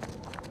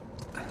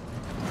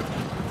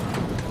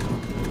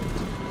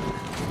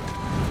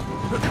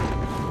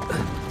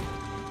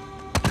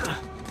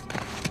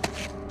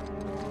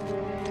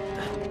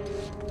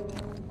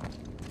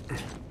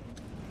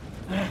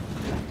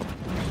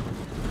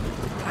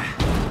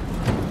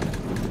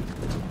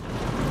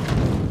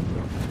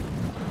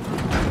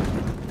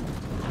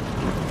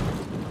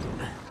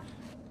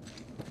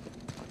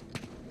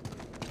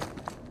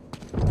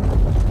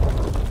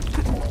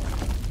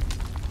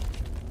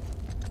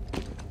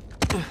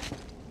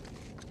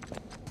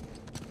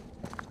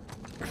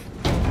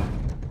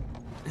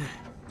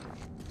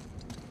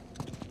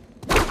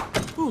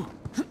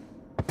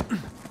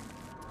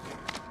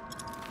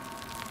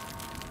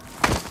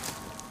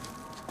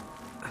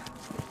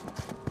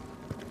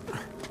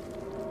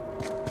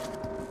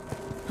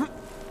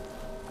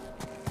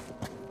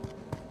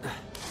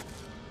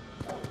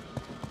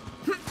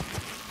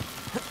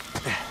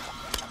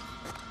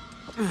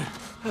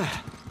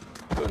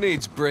 Who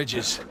needs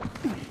bridges?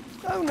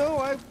 Oh, no,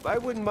 I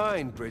wouldn't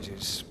mind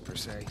bridges, per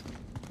se.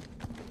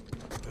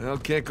 Well,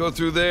 can't go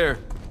through there.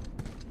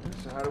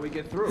 So how do we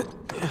get through?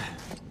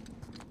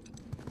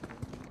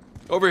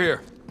 Over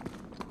here.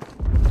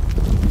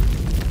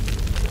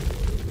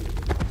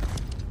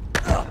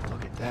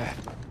 Look at that.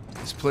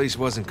 If this place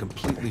wasn't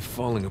completely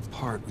falling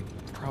apart, we'd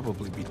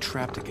probably be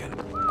trapped again.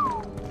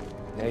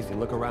 Nathan,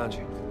 look around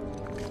you.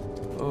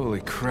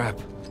 Holy crap.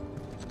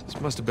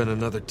 This must have been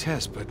another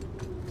test, but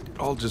it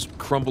all just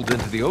crumbled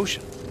into the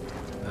ocean.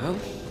 Well,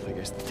 I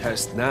guess the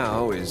test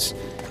now is...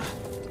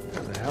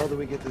 how the hell do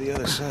we get to the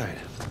other side?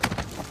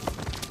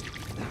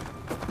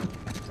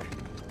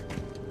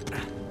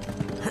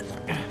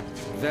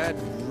 That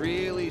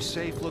really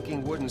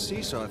safe-looking wooden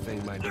seesaw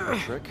thing might do a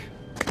trick.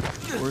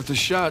 Worth a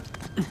shot.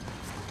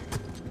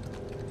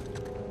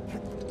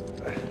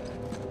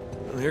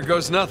 Well, here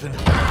goes nothing.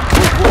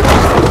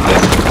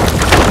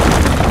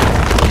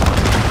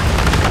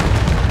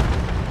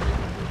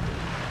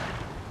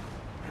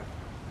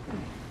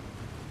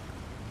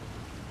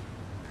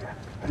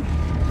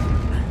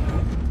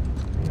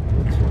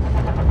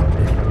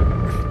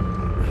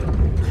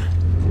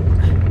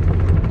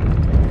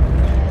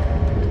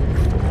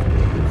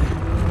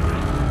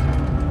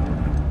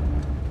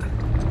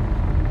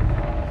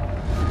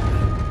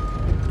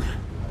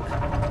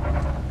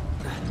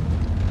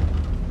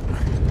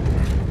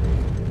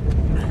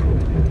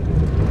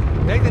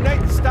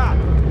 Nathan, stop!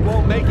 You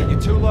won't make it,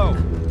 you're too low.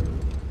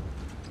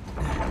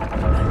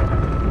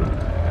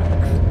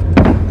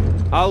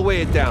 I'll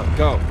weigh it down,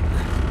 go.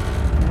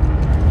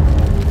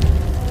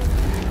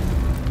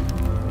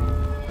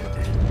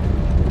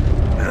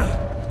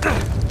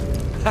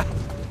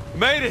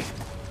 Made it!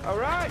 All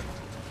right.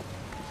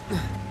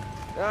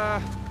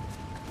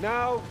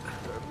 Now,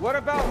 what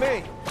about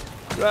me?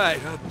 Right,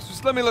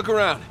 just let me look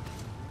around.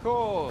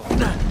 Cool.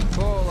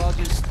 Cool, I'll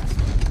just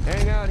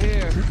hang out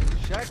here.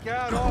 Check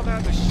out all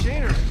that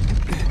machinery.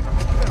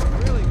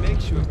 That really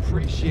makes you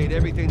appreciate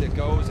everything that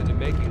goes into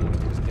making one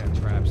of these death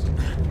traps.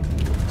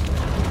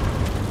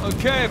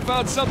 Okay, I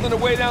found something to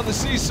weigh down the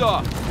seesaw.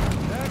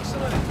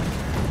 Excellent.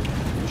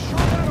 You sure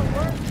that'll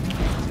work?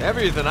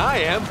 Heavier than I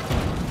am.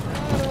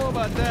 I don't know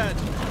about that.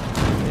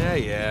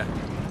 Yeah.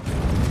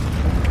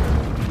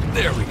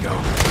 There we go.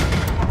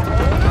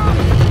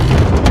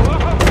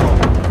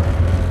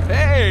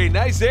 Hey,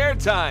 nice air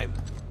time.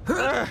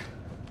 Crap!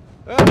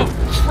 I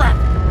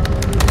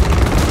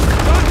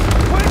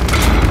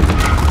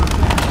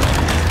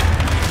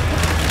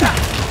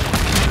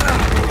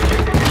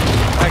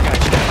got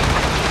you.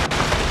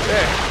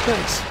 There,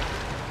 thanks.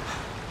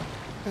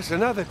 There's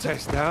another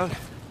test down.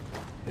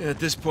 Yeah, at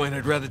this point,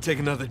 I'd rather take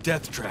another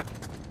death trap.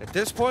 At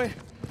this point,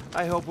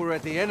 I hope we're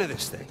at the end of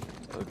this thing.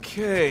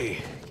 Okay,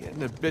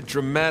 getting a bit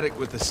dramatic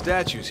with the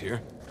statues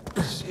here.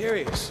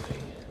 Seriously,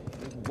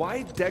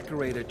 why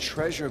decorate a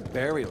treasure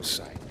burial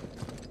site?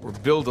 Or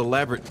build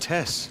elaborate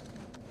tests.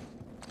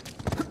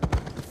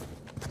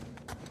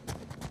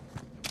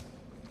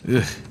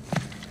 Ugh.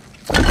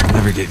 I'll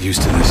never get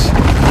used to this.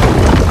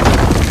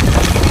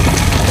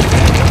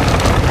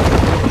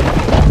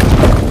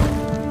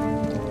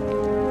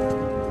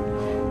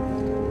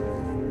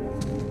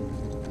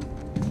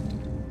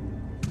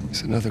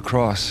 It's another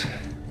cross.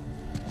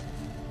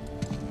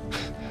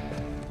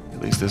 At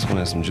least this one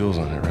has some jewels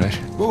on it, right?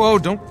 Whoa,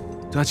 don't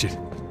touch it.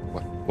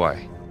 What?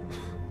 Why?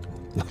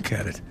 Look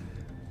at it.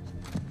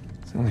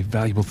 It's the only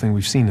valuable thing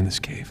we've seen in this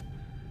cave.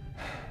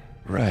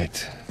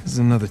 Right. This is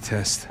another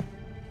test.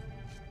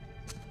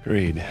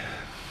 Agreed.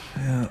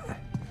 Yeah.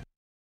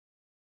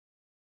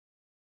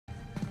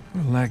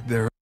 Or lack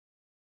thereof.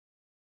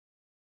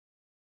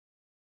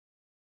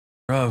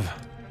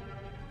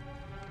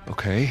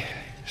 Okay,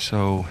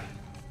 so...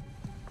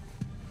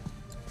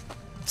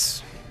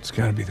 It's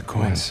gotta be the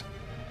coins.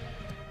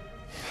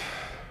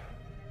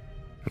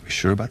 Are we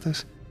sure about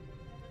this?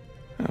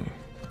 I'm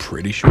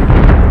pretty sure.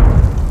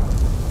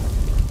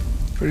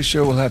 Pretty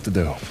sure we'll have to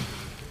do.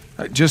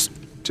 Just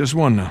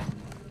one now.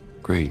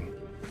 Agreed.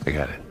 I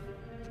got it.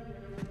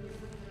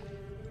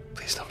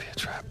 Please don't be a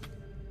trap.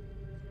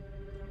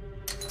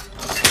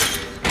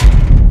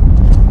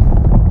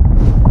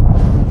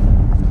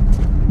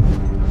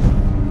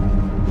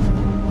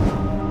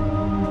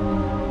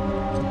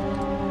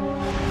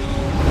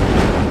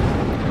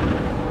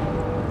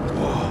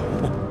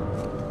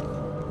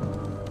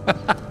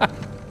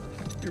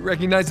 You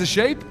recognize the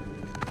shape?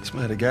 It's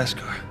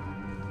Madagascar.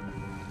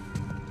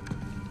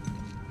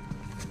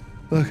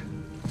 Look.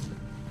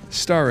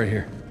 Star right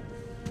here.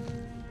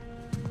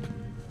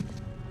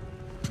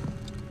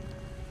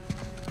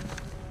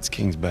 It's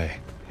King's Bay.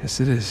 Yes,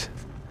 it is.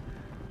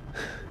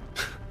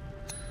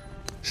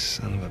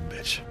 Son of a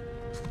bitch.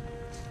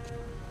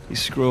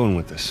 He's screwing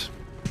with us.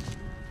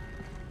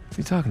 What are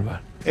you talking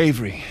about?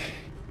 Avery,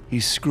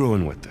 he's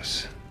screwing with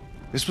us.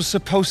 This was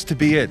supposed to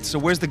be it, so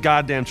where's the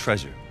goddamn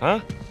treasure,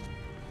 huh?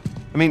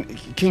 I mean,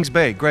 King's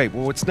Bay, great.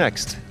 Well, what's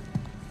next?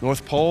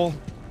 North Pole?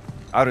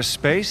 Outer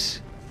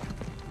space?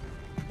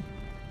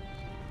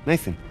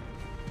 Nathan.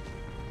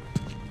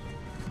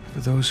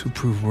 For those who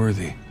prove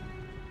worthy,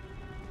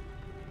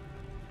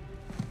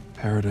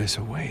 paradise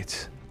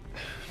awaits.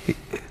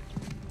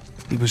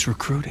 He was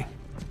recruiting.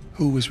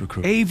 Who was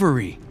recruiting?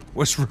 Avery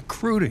was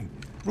recruiting.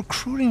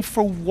 Recruiting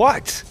for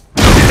what?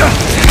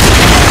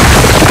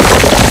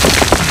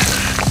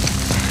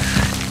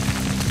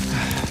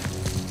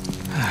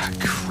 Ah,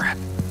 crap.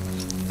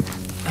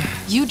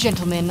 You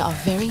gentlemen are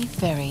very,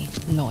 very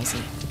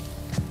noisy.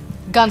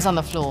 Guns on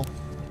the floor.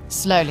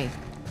 Slowly.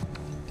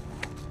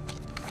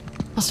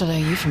 Must have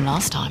known you from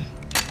last time.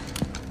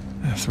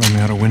 Throwing me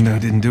out a window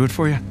didn't do it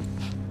for you?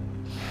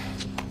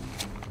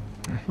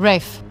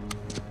 Rafe,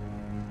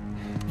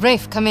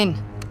 Rafe, come in.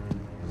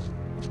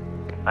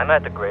 I'm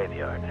at the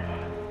graveyard.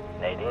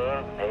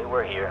 Nadine, hey,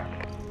 we're here.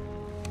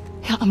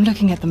 Yeah, I'm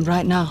looking at them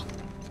right now.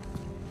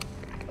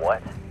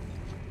 What?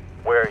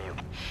 Where are you?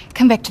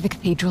 Come back to the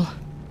cathedral.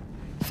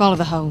 Follow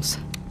the holes.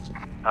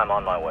 I'm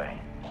on my way.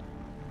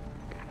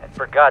 And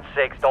for God's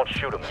sakes, don't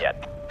shoot him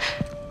yet.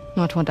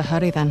 Not want to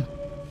hurry then.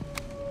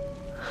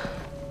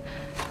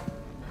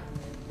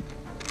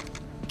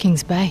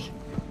 Kings Bay.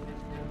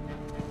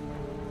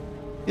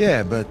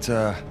 Yeah, but,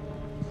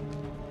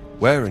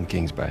 where in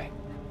Kings Bay?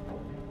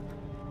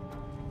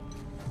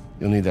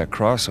 You'll need that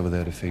cross over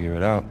there to figure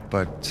it out,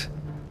 but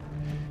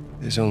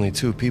there's only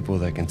 2 people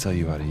that can tell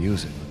you how to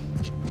use it.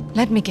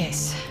 Let me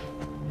guess.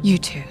 You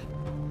 2.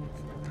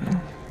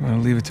 I'll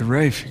leave it to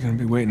Rafe. You're gonna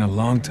be waiting a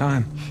long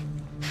time.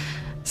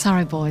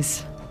 Sorry,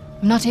 boys.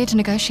 I'm not here to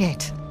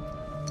negotiate.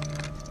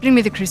 Bring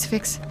me the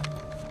crucifix.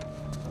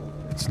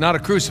 It's not a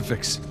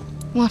crucifix.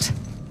 What?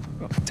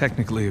 Well,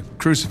 technically, a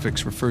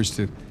crucifix refers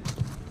to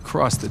a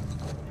cross that...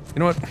 You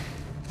know what?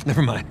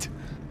 Never mind.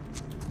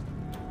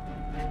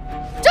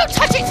 Don't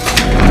touch it!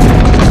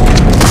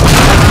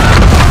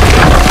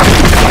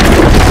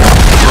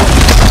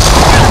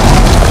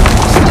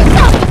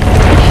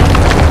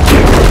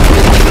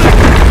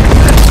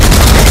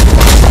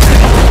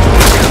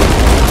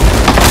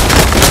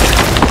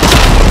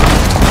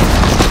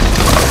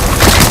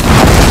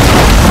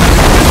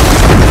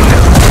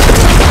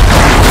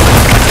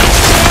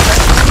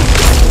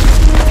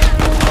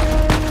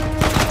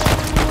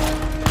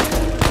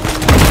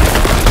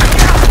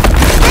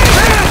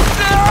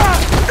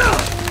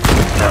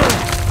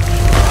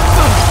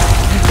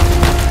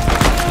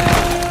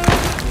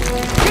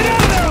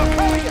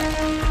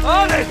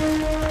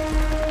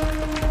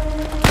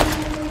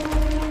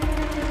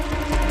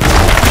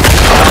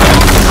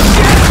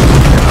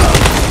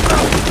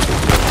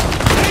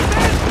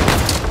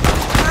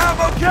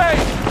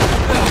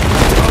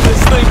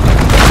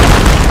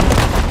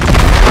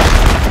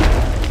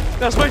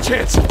 Now's my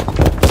chance.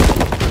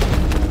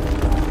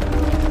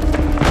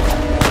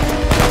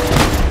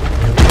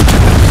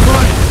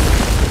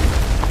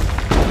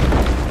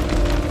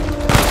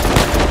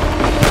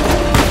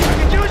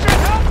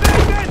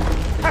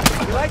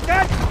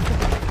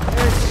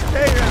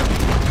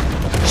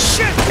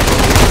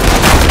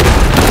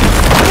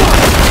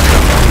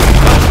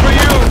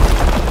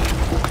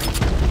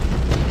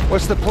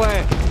 What's the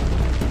plan?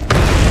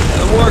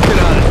 I'm working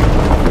on it.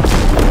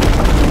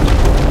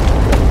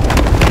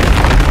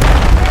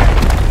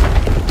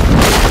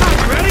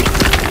 Ready?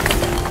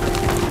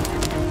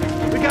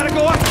 We gotta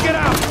go up and get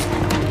out.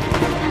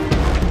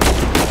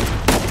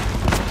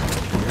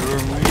 Here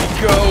we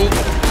go.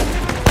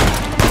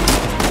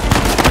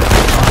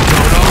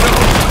 No.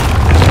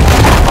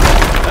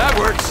 That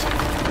works.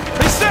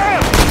 Hey,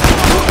 Sam!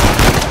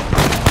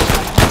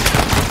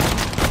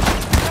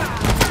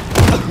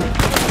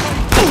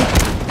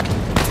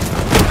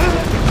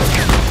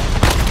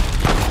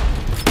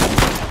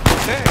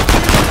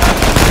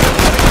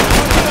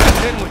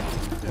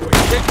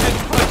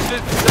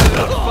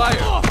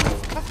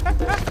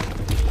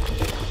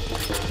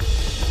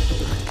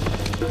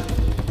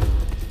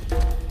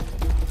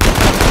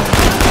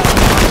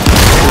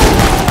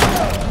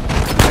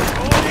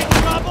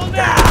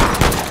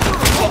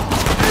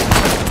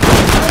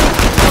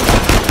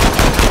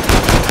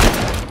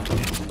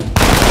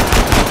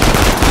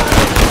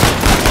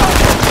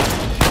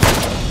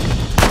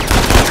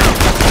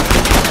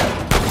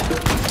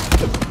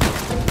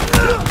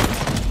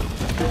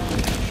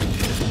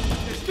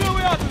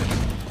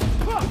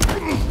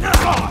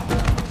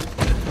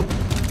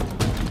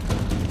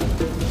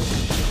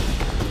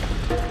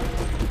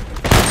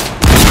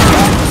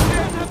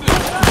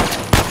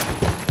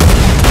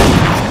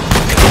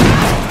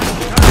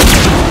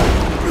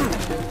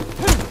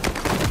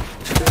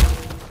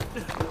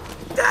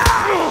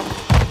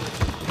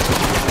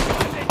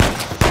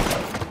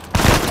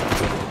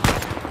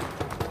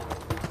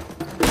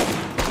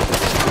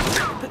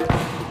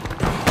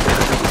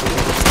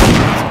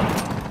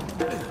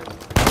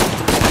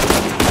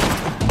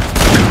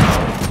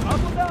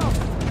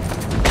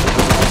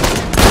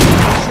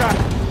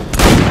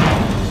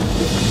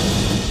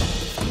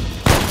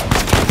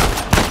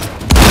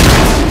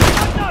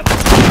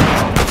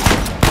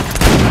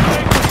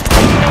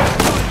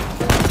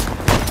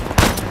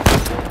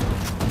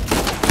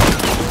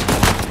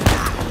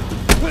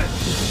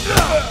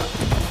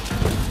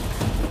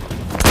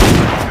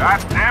 God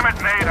damn it,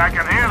 Nate, I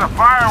can hear the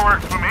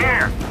fireworks from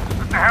here.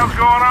 What the hell's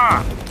going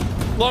on?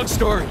 Long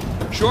story.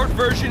 Short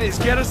version is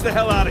get us the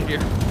hell out of here.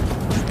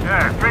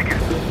 Yeah,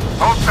 figures.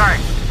 Hold tight.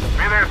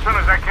 Be there as soon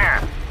as I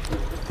can.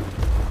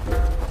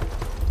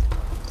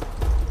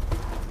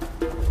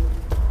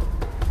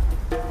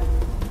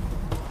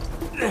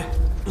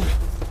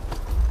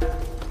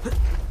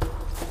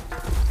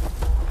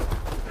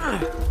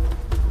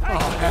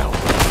 Oh, hell.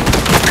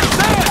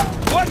 Sam!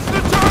 What's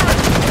the turret?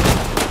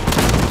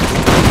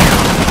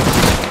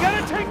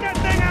 Gotta take that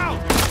thing out!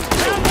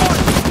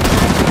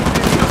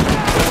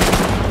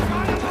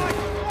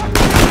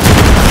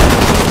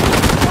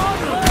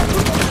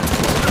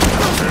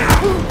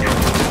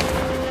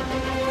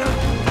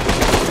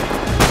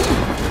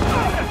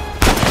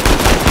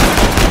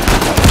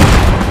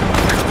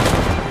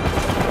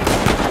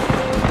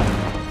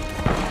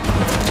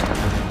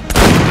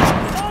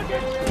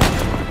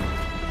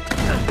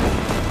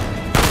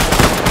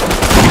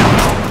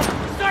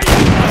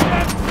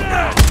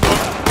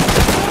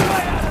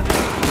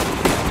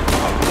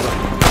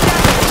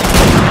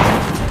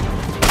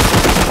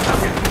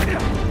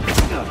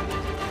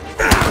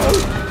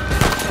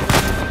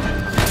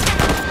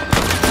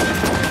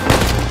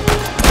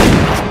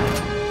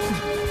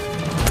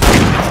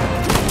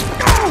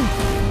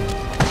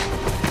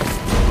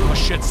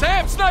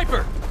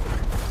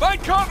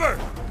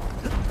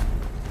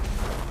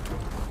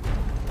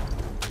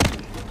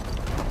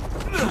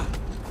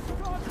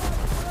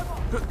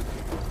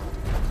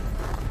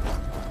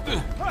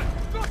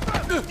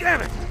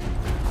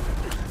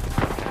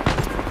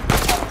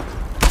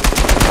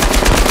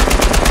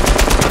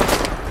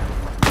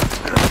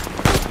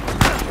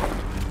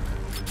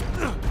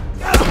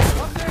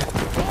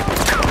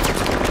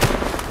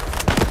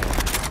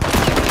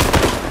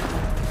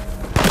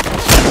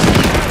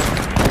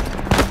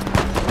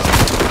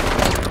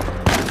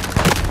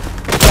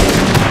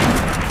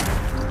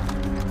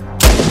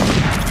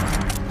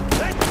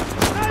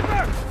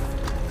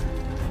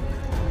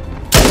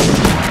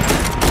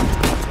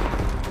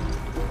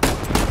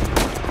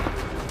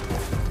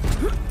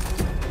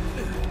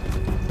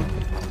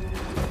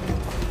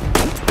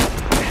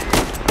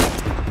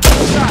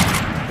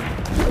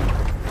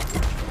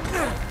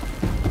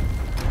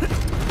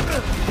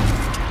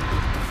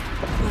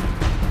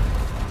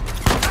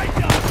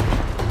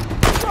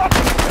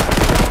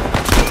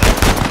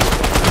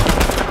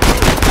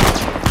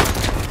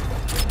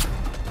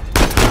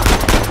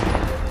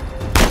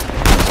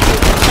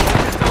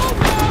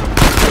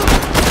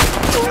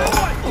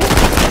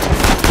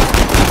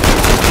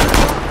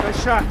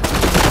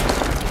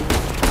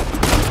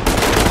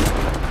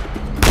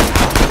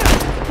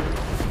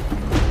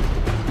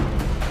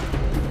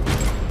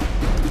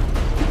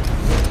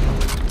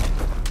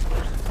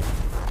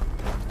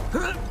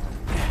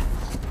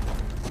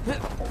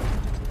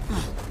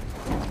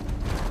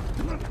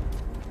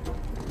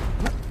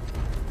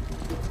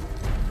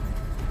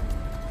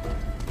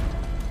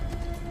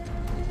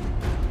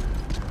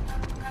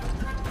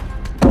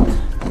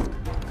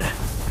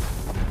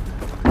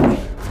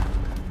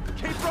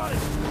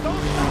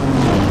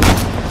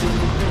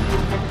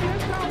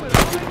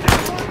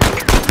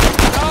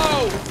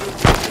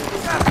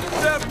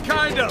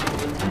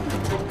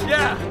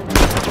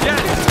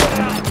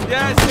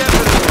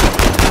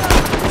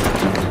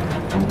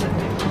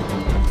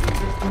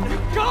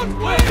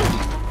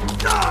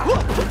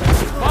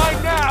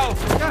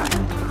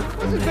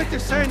 they're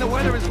saying the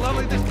weather is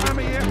lovely this time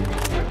of year? I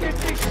can't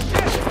see shit!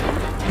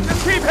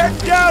 Just keep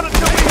heading down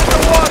until we hit the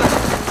water!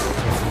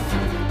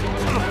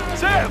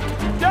 Sam!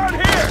 Down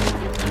here!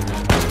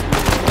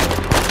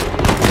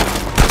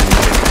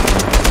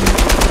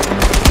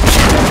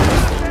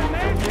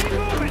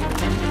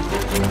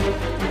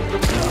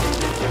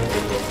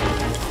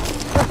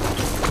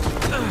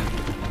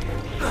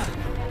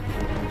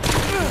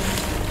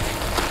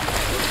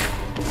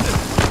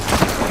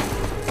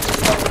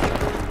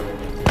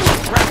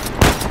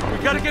 We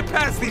gotta get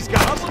past these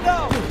guys!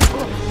 No!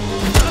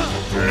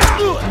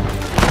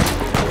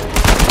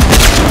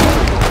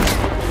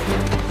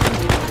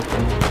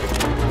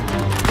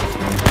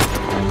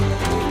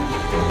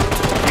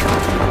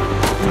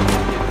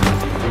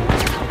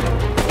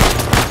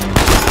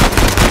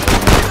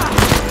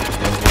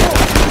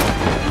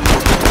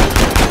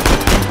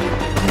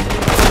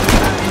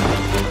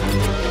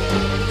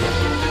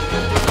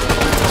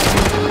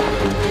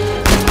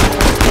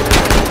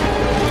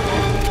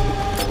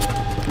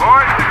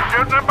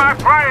 My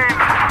plane!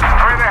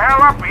 Hurry the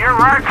hell up, or your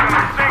ride's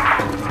gonna sink!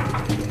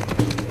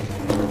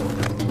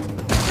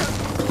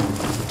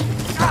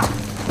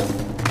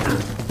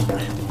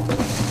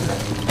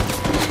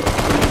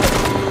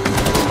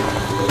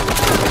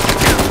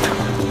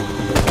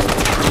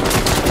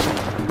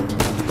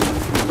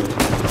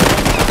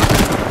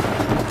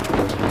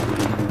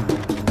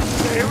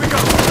 Here we go!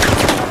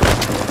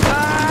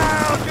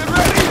 Now, get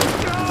ready!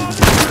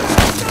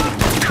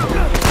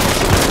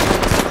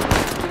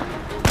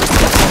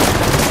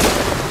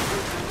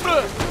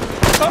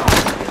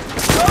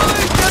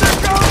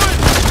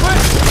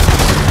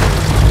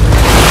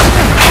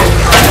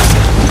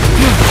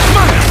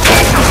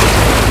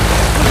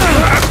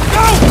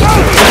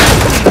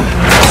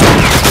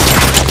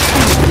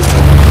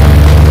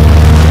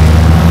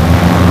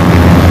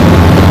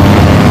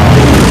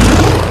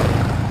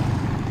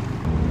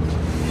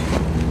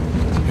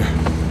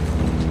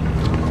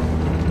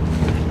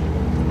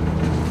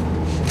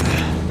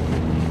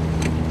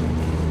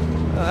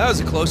 That was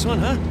a close one,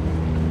 huh?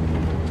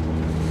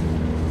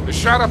 They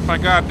shot up my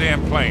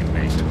goddamn plane,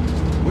 Nate.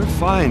 We're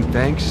fine,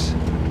 thanks.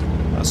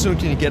 How soon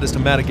can you get us to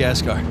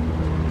Madagascar?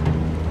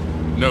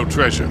 No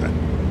treasure, then.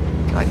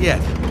 Not yet.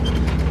 I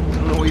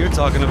don't know what you're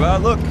talking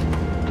about. Look,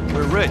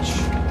 we're rich.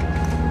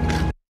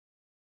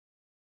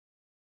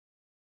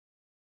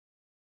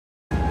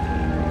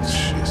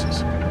 Jesus.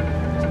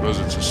 Suppose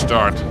it's a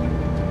start.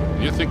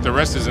 You think the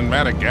rest is in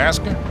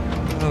Madagascar?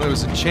 Well, there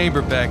was a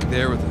chamber back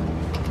there with a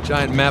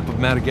giant map of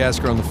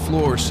Madagascar on the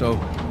floor, so...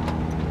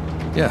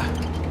 yeah,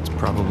 it's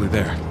probably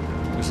there.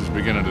 This is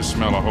beginning to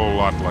smell a whole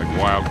lot like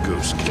Wild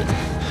Goose, kid.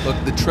 Look,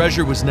 the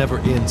treasure was never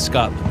in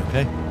Scotland,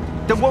 okay?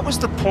 Then what was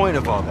the point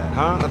of all that,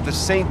 huh? Of the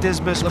St.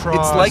 Dismas Look,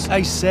 cross? it's like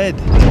I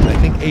said. I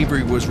think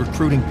Avery was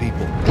recruiting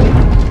people.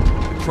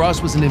 The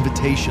cross was an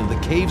invitation. The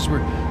caves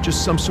were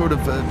just some sort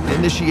of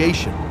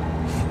initiation.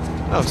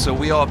 Oh, so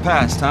we all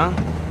passed, huh?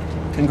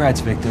 Congrats,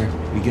 Victor.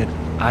 We get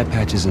eye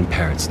patches and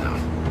parrots now.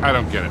 I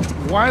don't get it.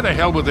 Why the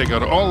hell would they go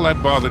to all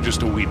that bother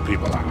just to weed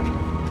people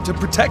out? To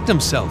protect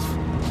himself.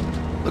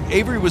 Look,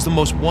 Avery was the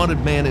most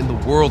wanted man in the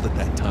world at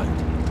that time.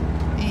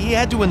 He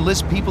had to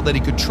enlist people that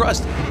he could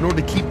trust in order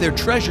to keep their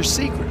treasure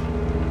secret.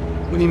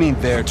 What do you mean,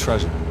 their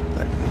treasure?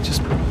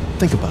 Just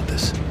think about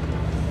this.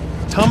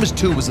 Thomas,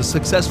 too, was a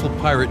successful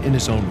pirate in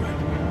his own right.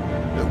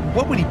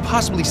 What would he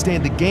possibly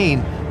stand to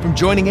gain from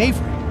joining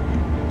Avery?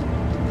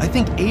 I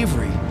think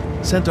Avery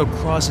sent out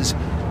crosses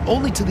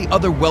only to the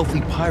other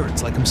wealthy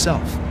pirates like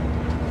himself.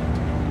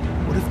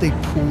 What if they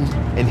pooled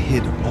and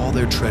hid all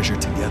their treasure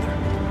together?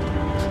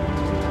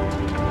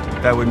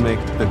 That would make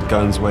the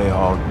Gunsway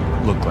Hall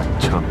look like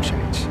chump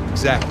change.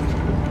 Exactly.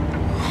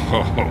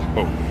 Oh,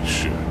 holy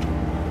shit.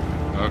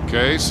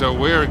 Okay, so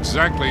where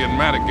exactly in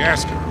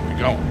Madagascar are we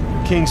going?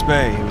 Kings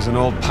Bay. It was an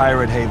old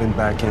pirate haven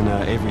back in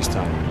Avery's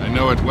time. I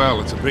know it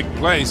well. It's a big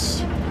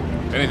place.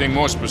 Anything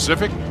more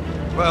specific?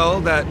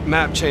 Well, that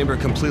map chamber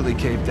completely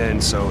caved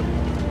in, so,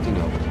 you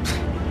know.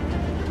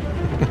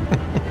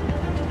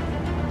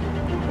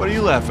 What are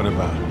you laughing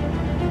about?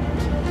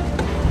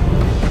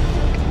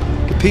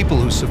 The people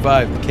who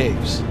survived the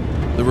caves,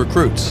 the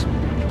recruits.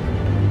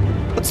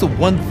 What's the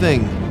one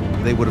thing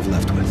they would have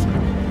left with?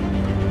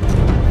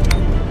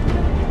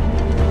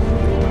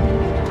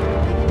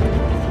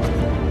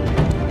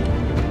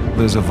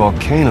 There's a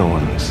volcano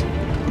on this.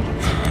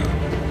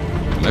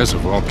 There's a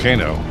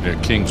volcano near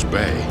Kings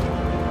Bay.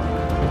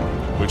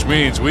 Which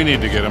means we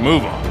need to get a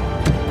move on.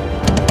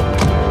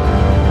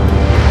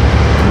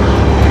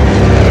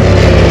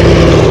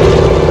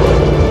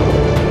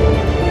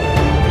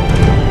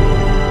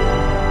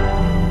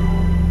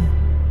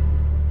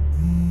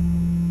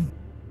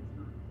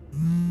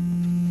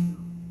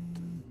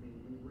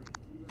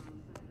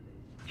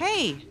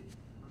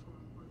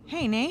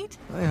 Hey, Nate.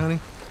 Hi, honey.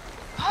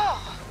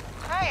 Oh,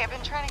 hi. I've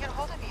been trying to get a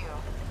hold of you.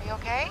 Are you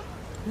okay?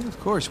 Yeah, of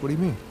course. What do you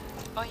mean?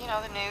 Well, you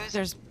know, the news.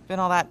 There's been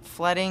all that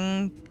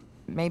flooding.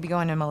 Maybe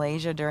going to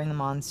Malaysia during the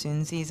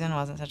monsoon season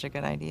wasn't such a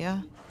good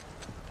idea.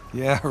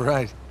 Yeah,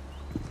 right.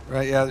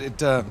 Right, yeah,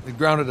 it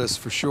grounded us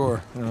for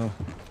sure. You know,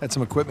 had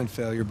some equipment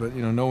failure, but,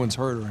 you know, no one's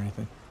hurt or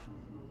anything.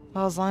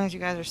 Well, as long as you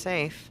guys are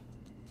safe.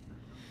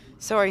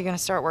 So are you gonna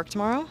start work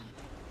tomorrow?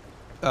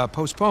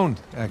 Postponed,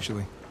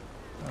 actually.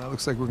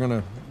 Looks like we're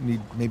gonna need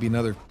maybe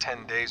another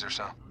 10 days or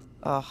so.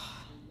 Ugh,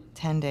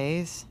 10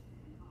 days?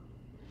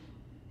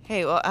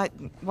 Hey, well,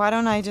 why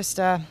don't I just,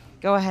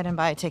 go ahead and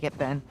buy a ticket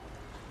then?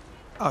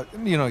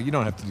 You know, you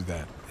don't have to do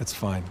that. It's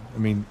fine. I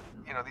mean,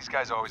 you know, these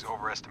guys always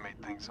overestimate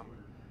things.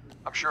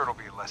 I'm sure it'll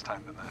be less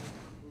time than that.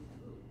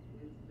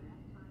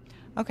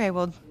 Okay,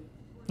 well,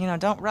 you know,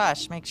 don't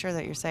rush. Make sure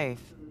that you're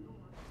safe.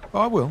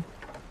 Oh, I will.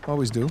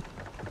 Always do.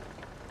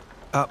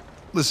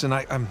 Listen,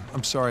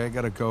 I'm sorry, I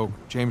gotta go.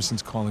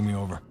 Jameson's calling me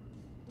over.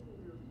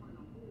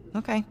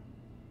 Okay.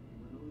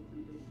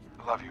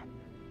 I love you.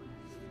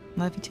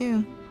 Love you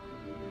too.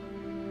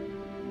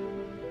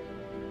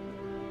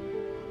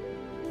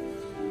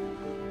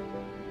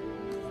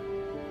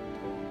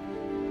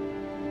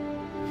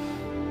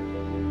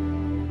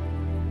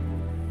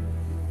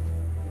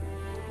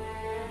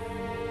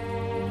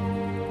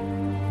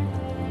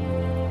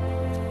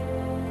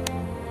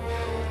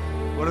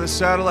 What are the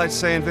satellites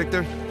saying,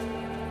 Victor?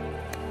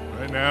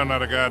 Right now,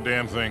 not a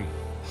goddamn thing.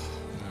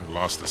 I've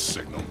lost the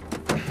signal.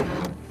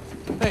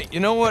 Hey, you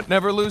know what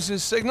never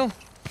loses signal?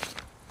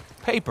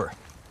 Paper.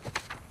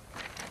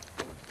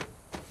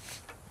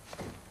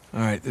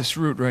 All right, this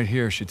route right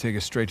here should take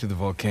us straight to the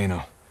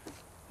volcano.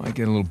 Might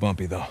get a little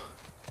bumpy, though.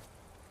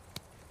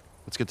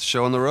 Let's get the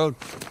show on the road.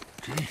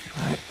 All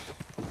right.